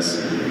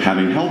was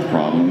having health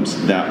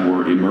problems that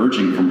were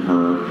emerging from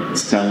her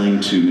selling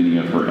too many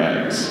of her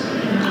eggs.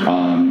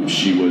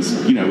 She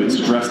was, you know, it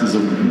stresses a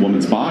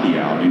woman's body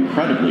out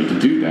incredibly to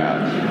do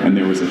that. And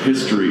there was a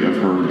history of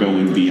her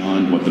going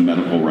beyond what the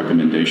medical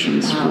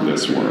recommendations for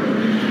this were.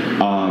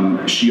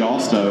 She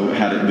also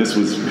had, this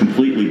was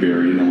completely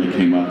buried and only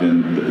came up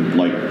in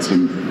like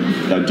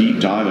a deep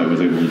dive I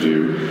was able to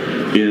do,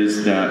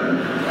 is that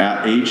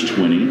at age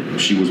 20,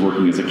 she was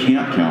working as a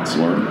camp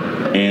counselor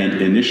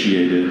and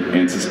initiated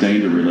and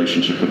sustained a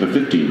relationship with a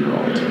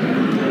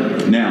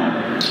 15-year-old.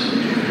 Now,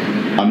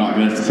 I'm not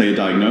going to say a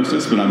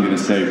diagnosis, but I'm going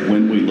to say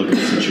when we look at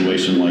a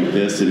situation like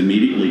this, it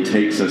immediately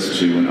takes us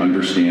to an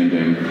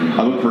understanding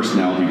of a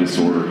personality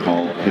disorder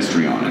called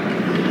histrionic,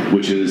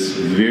 which is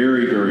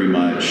very, very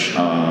much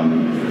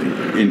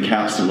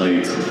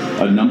encapsulates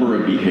a number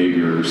of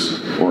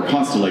behaviors, or a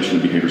constellation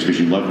of behaviors, because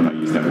you love when I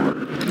use that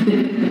word,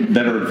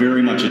 that are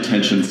very much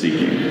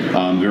attention-seeking,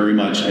 very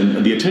much,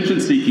 and the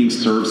attention-seeking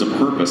serves a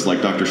purpose,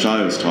 like Dr.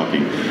 Shia was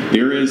talking.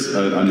 There is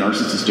a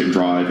narcissistic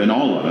drive in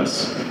all of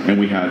us, and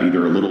we have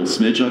either a little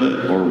smidge of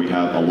it, or we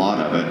have a lot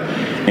of it,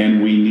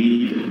 and we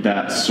need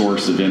that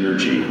source of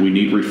energy. We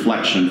need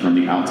reflection from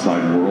the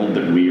outside world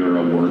that we are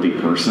a worthy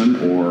person,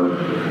 or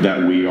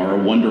that we are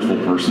a wonderful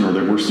person, or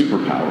that we're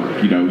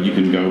superpowered. You know, you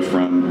can go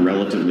from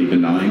relatively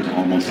benign to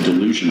almost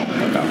delusional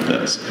about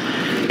this.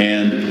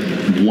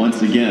 And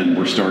once again,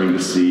 we're starting to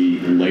see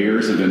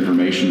layers of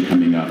information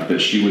coming up that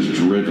she was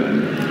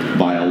driven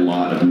by a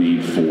lot of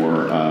need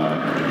for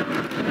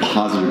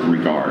positive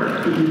regard.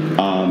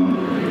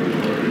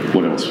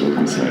 What else would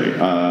we say?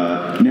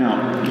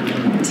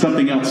 Now,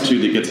 something else too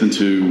that gets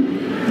into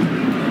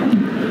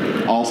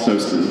also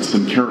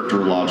some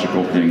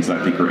characterological things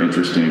that I think are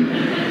interesting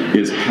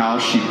is how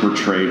she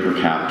portrayed her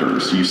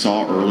captors. You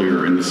saw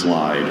earlier in the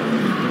slide,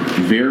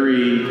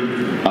 very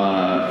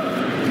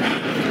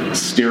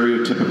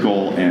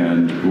stereotypical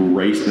and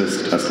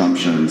racist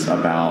assumptions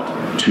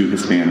about two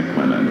Hispanic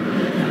women.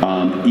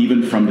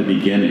 Even from the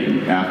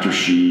beginning, after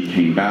she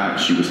came back,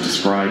 she was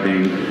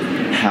describing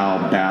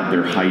how bad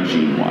their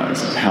hygiene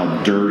was,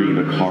 how dirty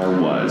the car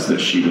was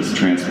that she was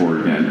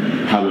transported in,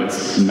 how it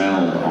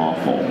smelled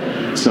awful.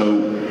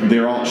 So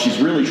she's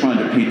really trying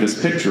to paint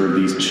this picture of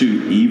these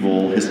two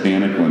evil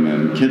Hispanic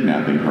women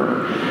kidnapping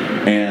her.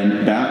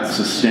 And that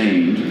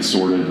sustained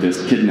sort of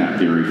this kidnap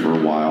theory for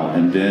a while,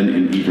 and then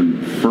in even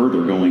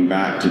further going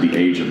back to the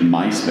age of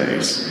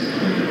MySpace,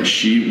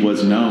 she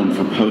was known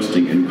for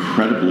posting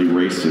incredibly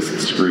racist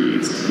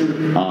screeds,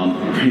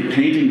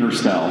 painting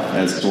herself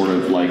as sort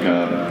of like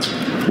a,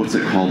 what's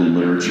it called in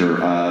literature?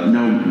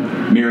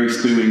 Mary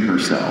Sueing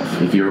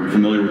herself. If you're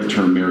familiar with the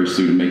term Mary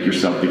Sue, to make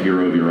yourself the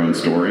hero of your own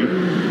story.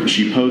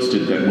 She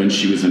posted that when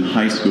she was in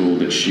high school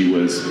that she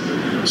was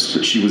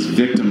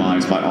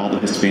victimized by all the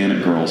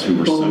Hispanic girls who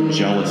were so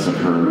jealous of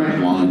her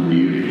blonde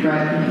beauty.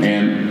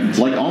 And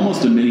like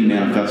almost a mini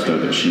manifesto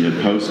that she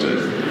had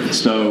posted.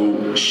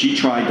 So she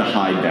tried to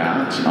hide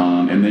that,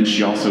 and then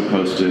she also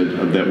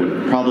posted that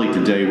would probably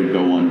today would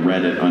go on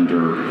Reddit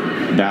under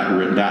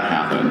that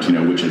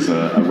happened, which is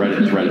a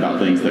Reddit thread about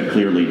things that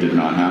clearly did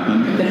not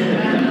happen,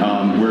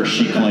 where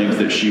she claims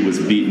that she was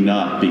beaten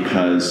up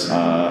because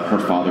her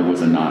father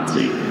was a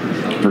Nazi.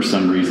 For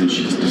some reason,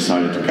 she just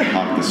decided to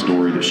concoct the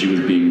story that she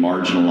was being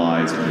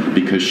marginalized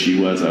because she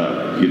was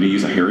to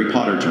use a Harry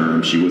Potter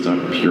term, she was a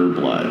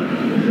pureblood.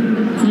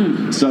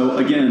 So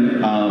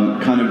again,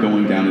 kind of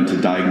going down into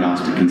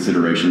diagnostic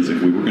considerations,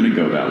 if we were going to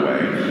go that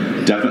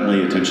way,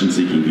 definitely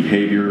attention-seeking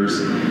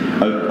behaviors,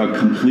 a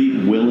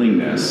complete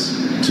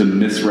willingness to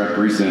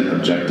misrepresent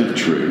objective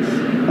truth,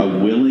 a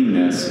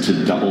willingness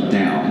to double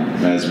down,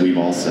 as we've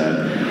all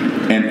said,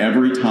 and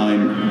every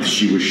time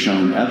she was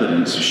shown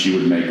evidence, she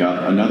would make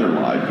up another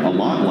lie, a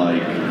lot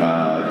like,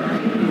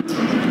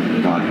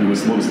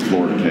 what was the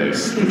Florida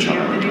case? The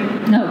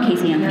child. No,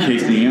 Casey Anthony.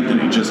 Casey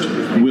Anthony just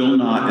will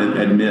not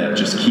admit,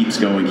 just keeps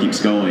going,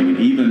 and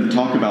even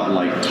talk about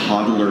like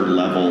toddler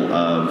level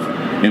of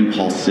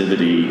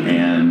impulsivity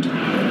and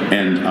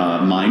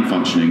mind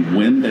functioning.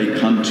 When they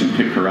come to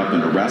pick her up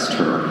and arrest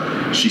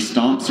her, she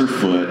stomps her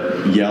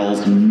foot,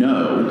 yells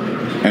no,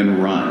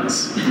 and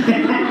runs.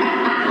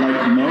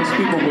 Like most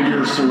people, when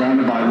you're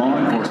surrounded by law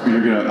enforcement,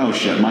 you're going to, oh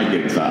shit, my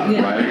gig's up,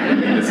 right? I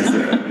mean, this is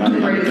it.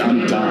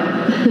 I'm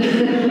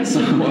done.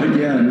 So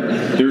again,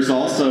 there's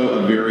also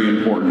a very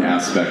important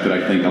aspect that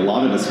I think a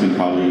lot of us can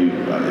probably,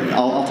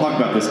 I'll talk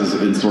about this as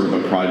in sort of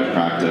a private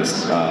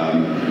practice,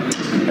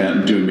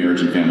 and doing marriage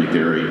and family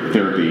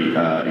therapy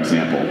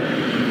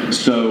example.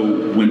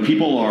 So when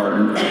people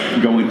are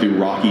going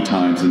through rocky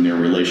times in their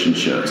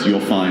relationships, you'll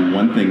find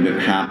one thing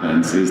that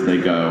happens is they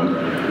go,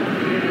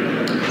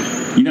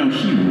 he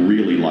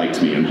really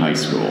liked me in high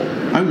school.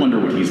 I wonder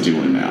what he's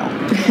doing now.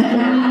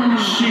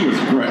 She was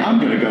great. I'm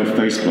going to go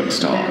Facebook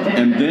stalk.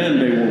 And then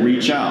they will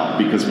reach out,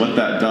 because what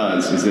that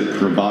does is it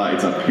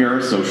provides a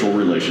parasocial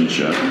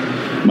relationship,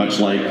 much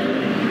like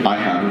I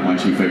have with my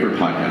two favorite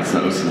podcast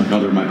hosts. Like,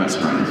 they're my best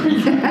friends.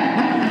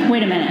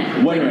 Wait a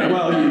minute.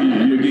 Well,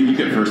 you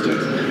get first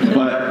dibs.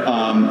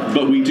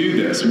 But we do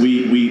this.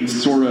 We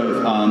sort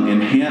of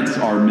enhance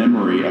our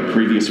memory of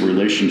previous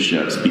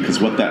relationships, because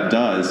what that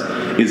does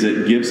is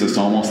it gives us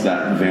almost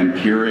that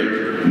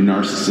vampiric,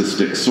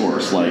 narcissistic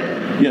source. Like,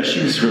 yeah,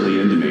 she was really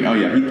into me. Oh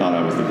yeah, he thought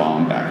I was the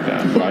bomb back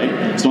then,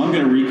 right? So I'm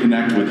going to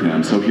reconnect with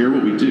him. So here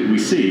what we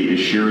see is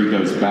Sherry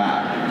goes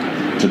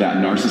back to that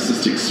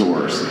narcissistic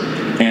source.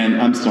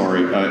 And I'm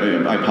sorry,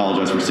 I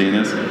apologize for saying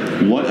this.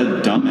 What a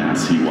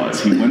dumbass he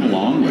was. He went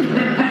along with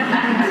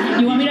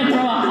it. You want me to throw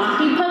a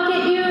hockey puck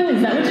at you?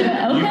 Is that what you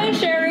want? Okay,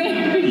 Sherry.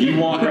 You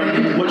want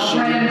what she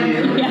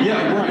did?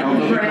 Yeah, right.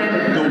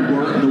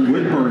 The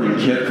wood burning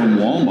kit from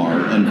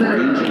Walmart and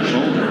brains your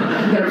shoulder.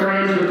 You got a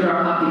brand new throw a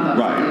hockey puck.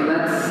 Right.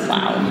 That's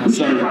wow.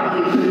 So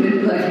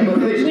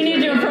we need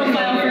to do a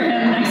profile for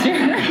him next year.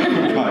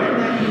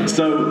 Right.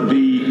 So the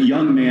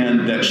young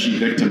man that she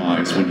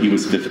victimized when he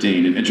was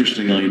 15, and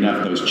interestingly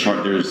enough,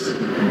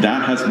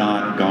 that has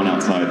not gone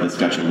outside the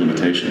statute of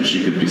limitations.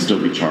 She could still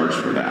be charged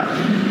for that.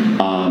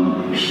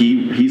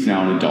 He's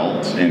now an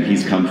adult, and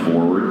he's come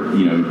forward,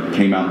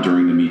 came out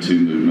during the Me Too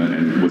movement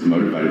and was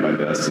motivated by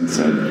this and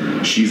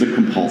said, she's a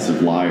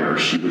compulsive liar.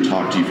 She would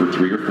talk to you for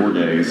 3 or 4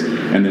 days,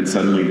 and then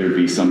suddenly there'd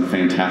be some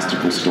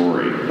fantastical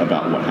story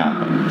about what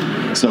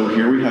happened. So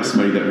here we have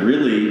somebody that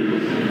really,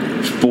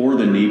 for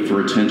the need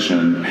for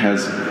attention,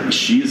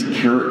 she's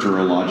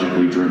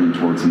characterologically driven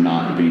towards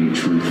not being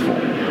truthful,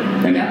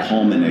 and it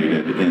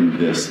culminated in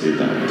this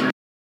event.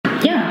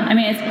 Yeah, I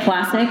mean, it's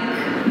classic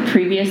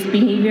previous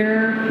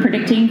behavior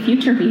predicting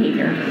future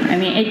behavior. I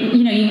mean,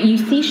 you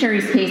see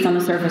Sherry's case on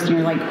the surface and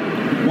you're like,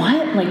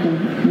 what? Like,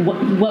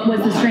 what was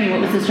the strain?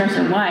 What was the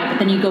stressor? Why? But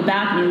then you go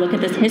back and you look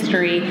at this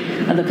history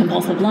of the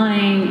compulsive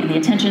lying and the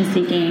attention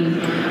seeking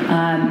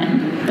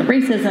and the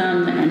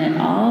racism, and it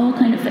all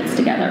kind of fits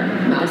together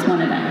with this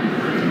one event.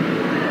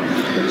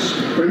 Which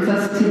brings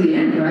us to the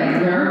end,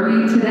 right? Where are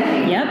we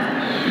today? Yep.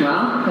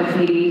 Well,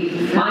 Tiffany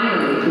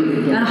finally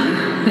pleaded guilty.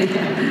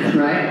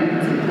 Right?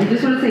 I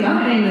just want to say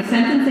one thing. The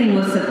sentencing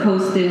was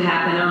supposed to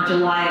happen on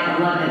July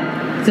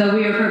 11th. So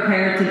we were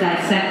prepared to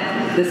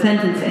dissect the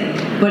sentencing.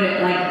 But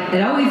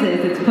it always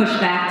is, it's pushed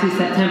back to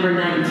September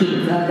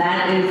 19th. So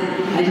that is,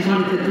 I just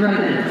wanted to throw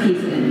that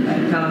piece in.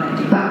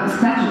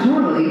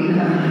 Statutorily, I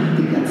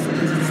think that's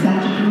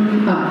statutory.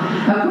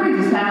 According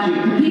to statute,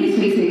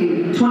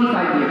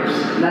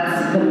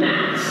 That's the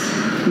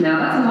max. Now,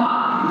 that's a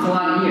lot. It's a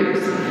lot of years.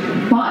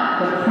 But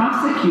the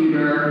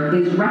prosecutor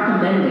is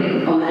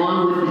recommending, along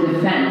with the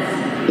defense,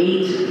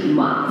 8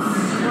 months.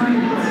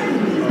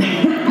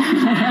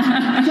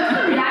 Just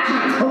the reaction I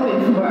was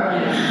hoping for.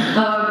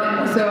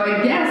 So I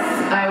guess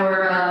our...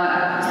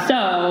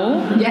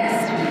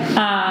 Yes.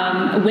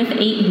 With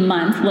 8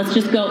 months, let's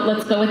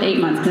go with 8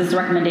 months because it's a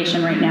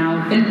recommendation right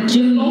now. And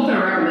both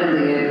are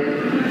recommending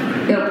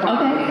it. It'll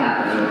probably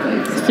happen, I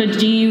would think. So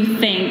do you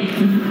think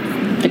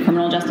the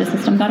criminal justice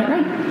system got it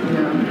right?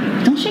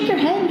 No. Don't shake your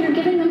head. You're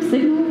giving them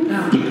signals.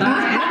 No.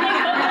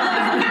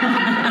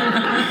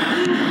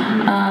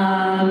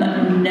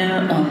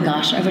 No. Oh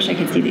gosh, I wish I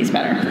could see these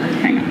better.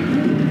 Hang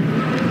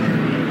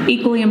on.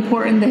 Equally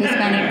important, the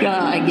Hispanic.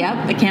 Yep,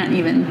 I can't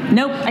even.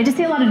 Nope. I just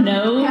see a lot of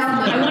no's.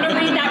 I want to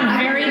read that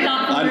very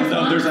thoughtful. I don't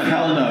know. There's a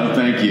hell no.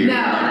 Thank you. No.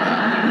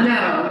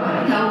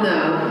 Hell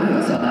no.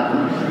 I saw that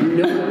one.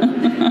 No.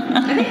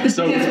 I think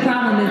the biggest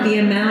problem is the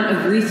amount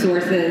of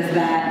resources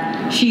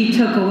that she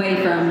took away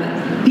from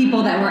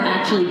people that were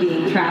actually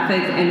being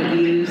trafficked and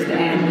abused,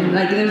 and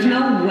like there's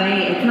no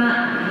way it's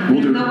not.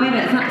 There's no way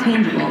that it's not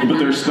tangible. But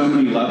there's so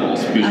many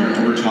levels because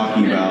we're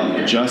talking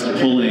about just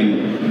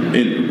pulling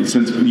in,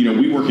 since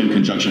we work in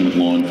conjunction with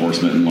law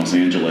enforcement in Los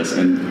Angeles,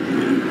 and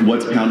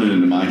what's pounded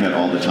into my head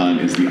all the time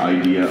is the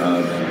idea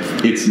of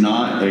it's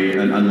not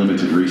an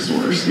unlimited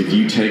resource. If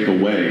you take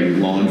away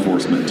law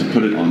enforcement to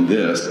put it on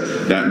this,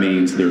 that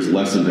means there's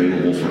less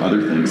available for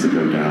other things that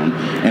go down,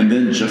 and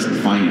then just the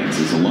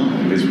finances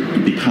alone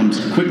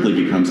quickly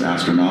becomes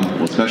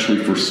astronomical, especially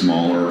for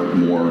smaller,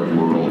 more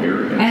rural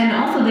areas. And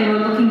also, they were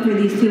looking for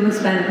these 2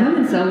 Hispanic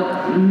women, so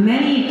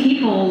many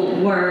people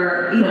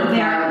were, they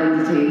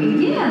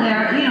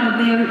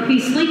would be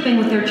sleeping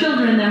with their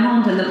children in their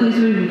homes, and the police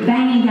would be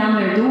banging down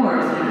their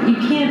doors. You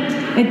can't.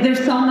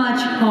 There's so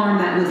much harm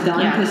that was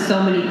done to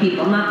so many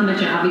people. Not to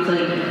mention,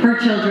 obviously, her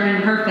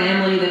children, her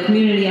family, the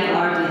community at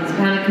large, the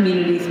Hispanic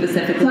community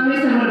specifically.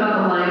 Somebody said, "What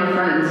about the Lion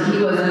Friends?" He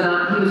was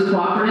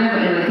cooperative,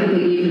 and I think they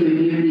gave him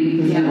immunity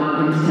because they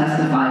wanted him to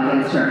testify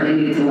against her. They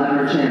needed to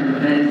leverage him,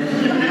 and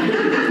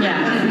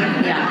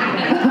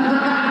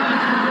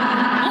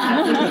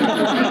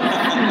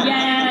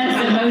Yes,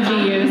 emoji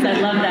use. I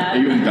love that.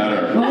 Even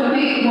better. What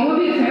would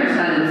be a fair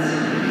sentence?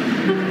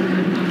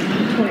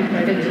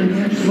 15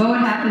 years. What would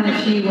happen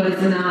if she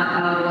was not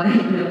a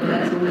white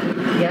middle-class woman?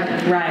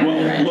 Yep. Right.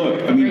 Well, right.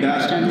 look, I mean,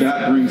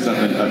 that brings up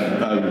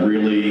a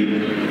really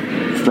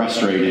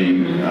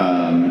frustrating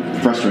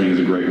is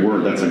a great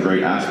word. That's a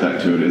great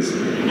aspect to it, is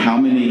how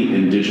many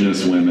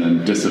indigenous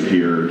women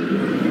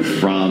disappeared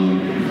from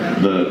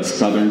the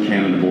southern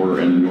Canada border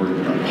and the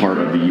north part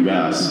of the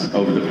U.S.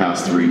 over the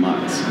past 3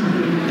 months.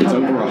 It's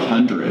over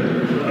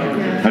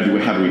 100. Have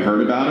we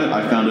heard about it?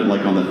 I found it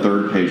like on the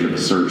 3rd page of the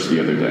search the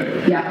other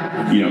day.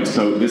 Yeah.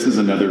 So this is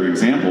another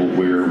example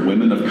where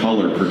women of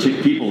color,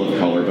 people of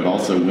color, but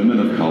also women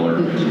of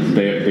color,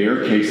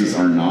 their cases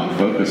are not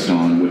focused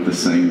on with the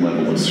same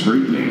level of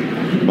scrutiny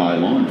by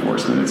law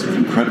enforcement. It's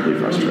incredibly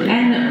frustrating.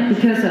 And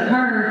because of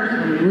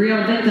her,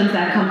 real victims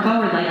that come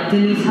forward, like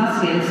Denise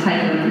Huskins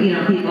type of,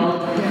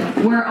 people,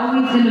 we're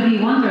always going to be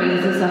wondering,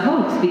 is this a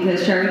hoax?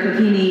 Because Sherry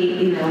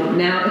Papini,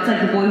 now it's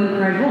like the boy who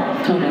cried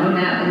wolf,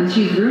 now, and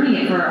she's ruining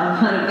it for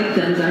a lot of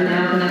victims are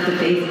now going to have to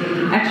face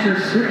extra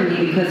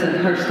scrutiny because of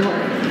her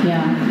story.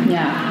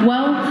 Yeah.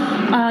 Well,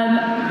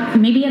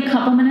 maybe a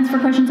couple minutes for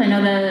questions. I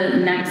know the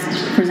next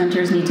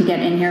presenters need to get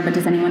in here, but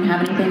does anyone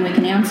have anything we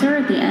can answer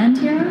at the end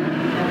here?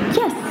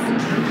 Yes.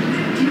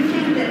 Do you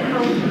think that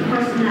her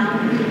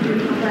personality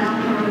would allow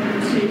her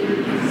to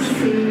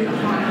see the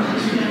harm?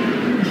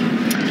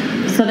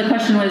 So the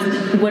question was,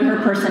 would her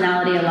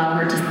personality allow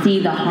her to see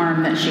the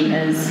harm that she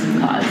has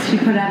caused? She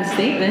put out a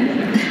statement.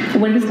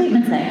 What did the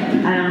statement say?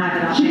 I don't have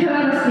it on She put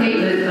out a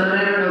statement, and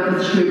I don't know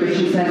if it's true, but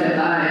she said that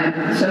I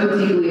am so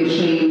deeply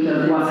ashamed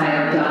of what I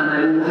have done.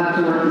 I will have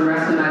to work the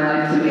rest of my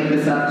life to make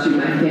this up to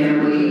my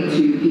family,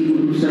 to people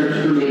who search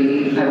for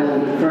me. I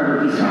will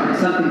forever be sorry.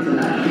 Something to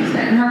that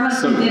extent. And her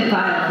husband did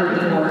file for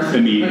divorce.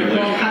 Immediately.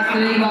 Full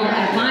custody,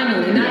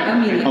 finally, not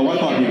immediately. Oh, I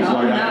thought he was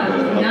right after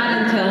the... Not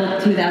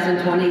until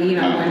 2020, when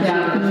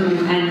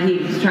and he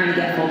was trying to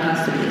get full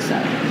custody, so.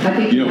 I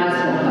think he has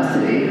full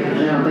custody. I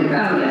don't think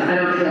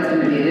that's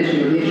going to be an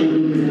issue. The issue will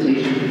be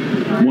visitation.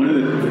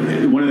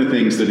 One of the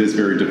things that is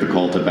very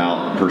difficult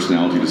about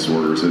personality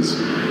disorders is,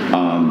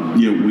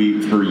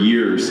 we for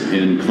years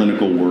in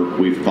clinical work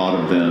we've thought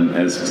of them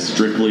as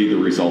strictly the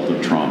result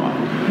of trauma.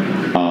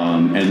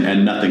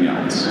 And nothing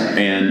else.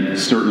 And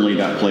certainly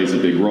that plays a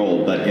big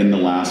role. But in the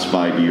last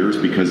 5 years,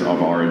 because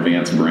of our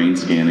advanced brain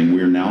scanning,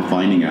 we're now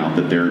finding out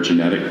that there are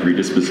genetic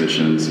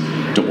predispositions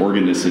to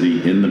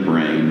organicity in the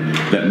brain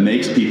that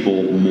makes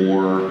people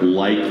more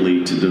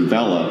likely to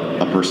develop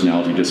a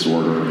personality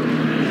disorder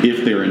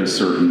if they're in a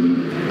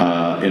certain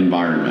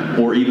environment.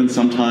 Or even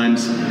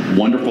sometimes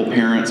wonderful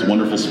parents,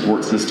 wonderful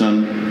support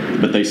system,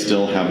 but they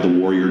still have the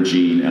warrior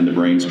gene and the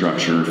brain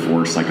structure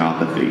for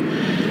psychopathy.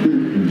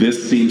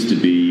 This seems to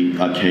be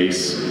a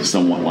case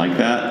somewhat like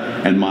that.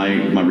 And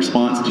my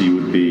response to you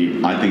would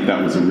be, I think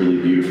that was a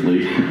really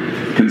beautifully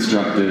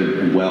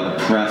constructed,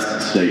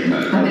 well-pressed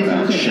statement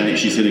about shame.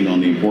 She's hitting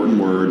on the important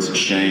words,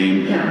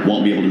 shame,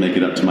 won't be able to make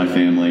it up to my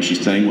family.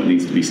 She's saying what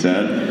needs to be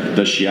said.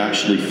 Does she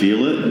actually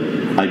feel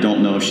it? I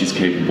don't know if she's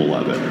capable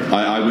of it.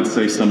 I would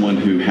say someone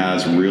who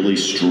has really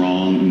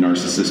strong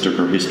narcissistic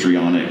or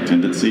histrionic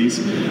tendencies,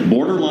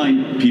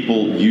 borderline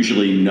people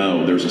usually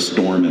know there's a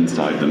storm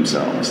inside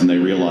themselves, and they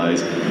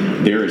realize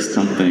there is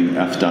something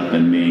effed up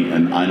in me,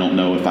 and I don't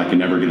know if I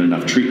can ever get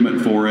enough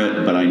treatment for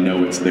it, but I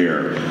know it's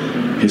there.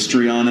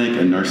 Histrionic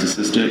and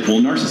narcissistic, well,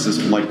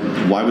 narcissists, like,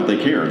 why would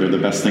they care? They're the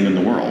best thing in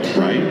the world,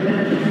 right?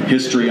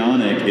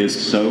 Histrionic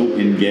is so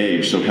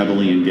engaged, so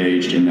heavily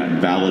engaged in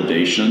that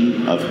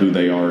validation of who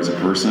they are as a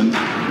person.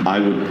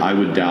 I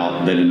would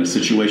doubt that in a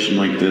situation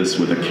like this,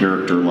 with a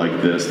character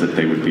like this, that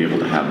they would be able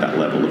to have that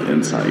level of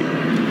insight.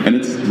 And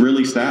it's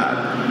really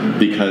sad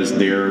because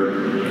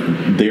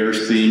they're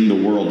seeing the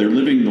world, they're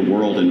living the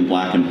world in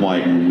black and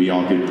white, and we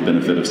all get the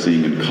benefit of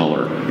seeing in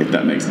color, if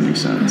that makes any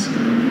sense.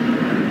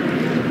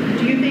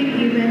 Do you think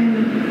even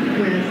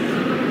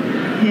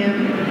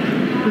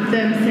with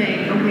them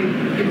saying, okay,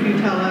 if you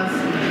tell us,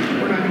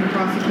 we're not going to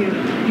prosecute,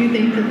 do you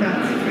think that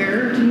that's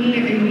fair to me?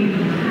 I mean,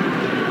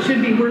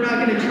 should be, we're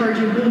not going to charge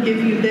you, we'll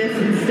give you this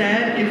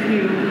instead if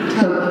you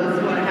tell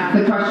us what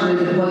happened. The question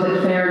is, was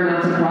it fair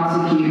not to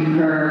prosecute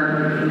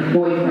her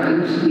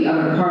boyfriend, the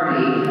other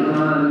party,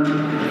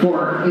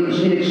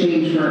 in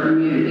exchange for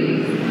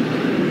immunity?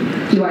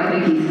 Do I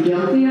think he's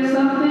guilty of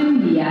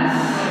something?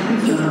 Yes.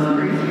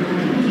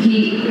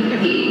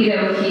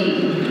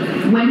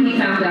 When he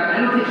found out, I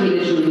don't think he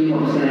initially knew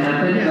what was going to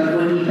happen, but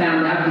when he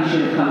found out, he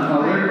should have come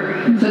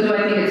forward. So do I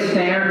think it's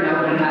fair? No,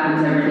 but it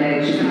happens every day.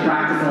 It's just a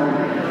practical,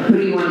 who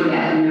do you want to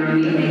get? You know what I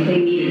mean? They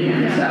needed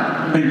him, so.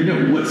 And you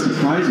know, what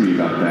surprised me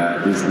about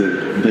that is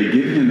that they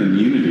give him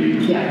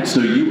immunity. Yeah.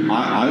 So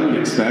I would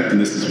expect, and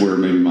this is where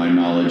maybe my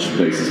knowledge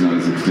base is not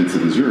as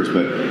extensive as yours,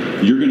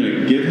 but you're going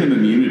to give him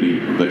immunity,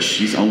 but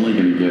she's only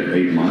going to get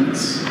 8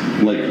 months.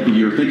 Like,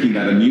 you're thinking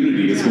that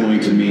immunity is going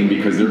to mean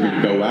because they're going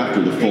to go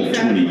after the full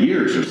 20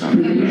 years or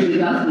something. It usually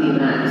does mean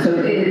that, so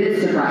it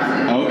is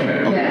surprising.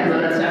 Okay. Yeah,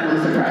 no, that's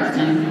definitely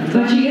surprising.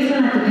 But she is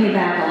going to have to pay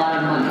back a lot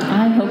of money.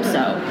 I hope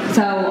so.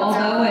 So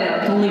although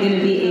it's only going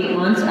to be 8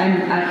 months,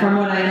 from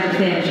what I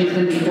understand, she's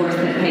going to be forced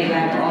to pay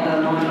back all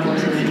the law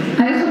enforcement.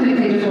 I also think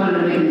they just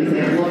wanted to make an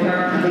example of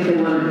her. I think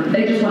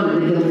they just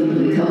wanted the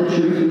guilty to tell the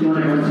truth. We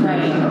want everyone to know.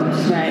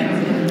 Right.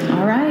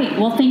 All right.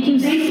 Well, thank you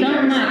so much. Thank you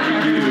so much.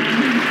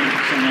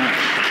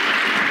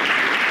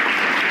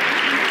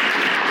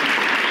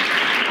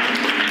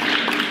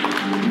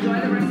 Enjoy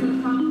the rest of the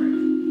conference.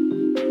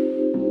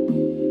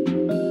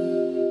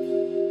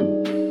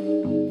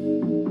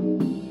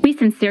 We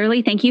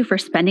sincerely thank you for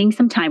spending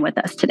some time with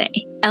us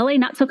today. LA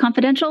Not So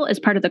Confidential is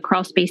part of the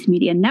Crawl Space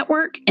Media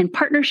Network in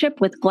partnership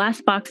with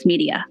Glassbox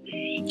Media.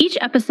 Each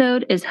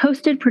episode is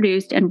hosted,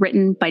 produced, and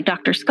written by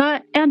Dr.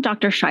 Scott and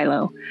Dr.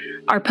 Shiloh.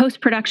 Our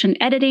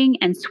post-production editing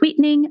and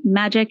sweetening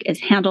magic is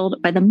handled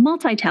by the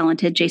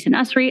multi-talented Jason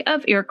Usry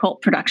of Ear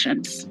Cult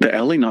Productions. The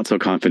LA Not So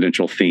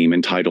Confidential theme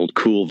entitled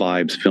Cool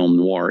Vibes Film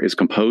Noir is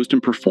composed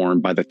and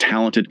performed by the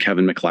talented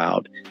Kevin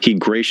MacLeod. He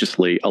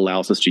graciously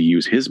allows us to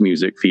use his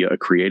music via a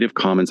Creative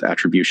Commons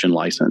Attribution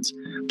license.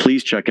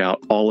 Please check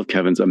out all of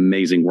Kevin's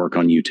amazing work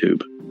on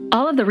YouTube.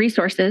 All of the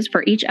resources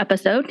for each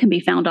episode can be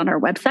found on our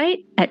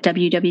website at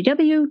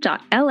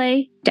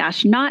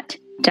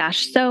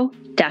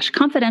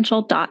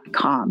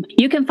www.la-not-so-confidential.com.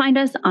 You can find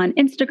us on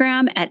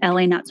Instagram at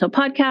LA Not So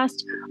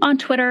Podcast, on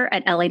Twitter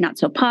at LA Not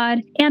So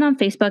Pod, and on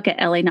Facebook at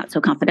LA Not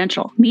So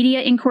Confidential.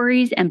 Media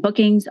inquiries and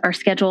bookings are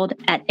scheduled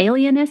at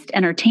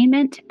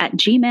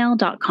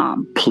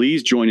alienistentertainment@gmail.com.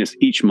 Please join us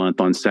each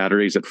month on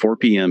Saturdays at 4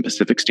 p.m.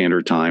 Pacific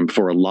Standard Time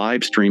for a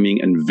live streaming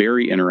and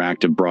very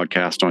interactive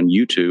broadcast on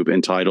YouTube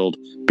entitled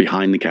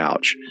Behind the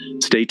Couch.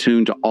 Stay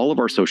tuned to all of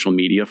our social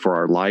media for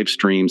our live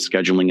stream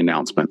scheduling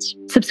announcements.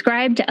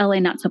 Subscribe to LA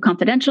Not So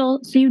Confidential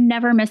so you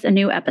never miss a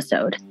new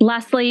episode.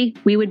 Lastly,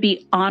 we would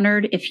be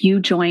honored if you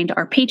joined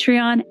our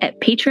Patreon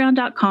at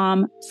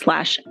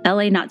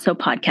patreon.com/LA Not So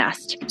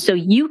Podcast so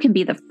you can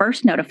be the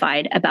first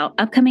notified about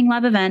upcoming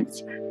live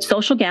events,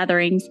 social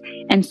gatherings,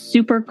 and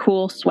super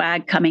cool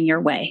swag coming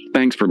your way.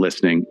 Thanks for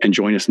listening, and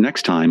join us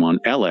next time on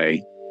LA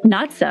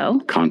Not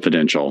So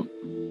Confidential.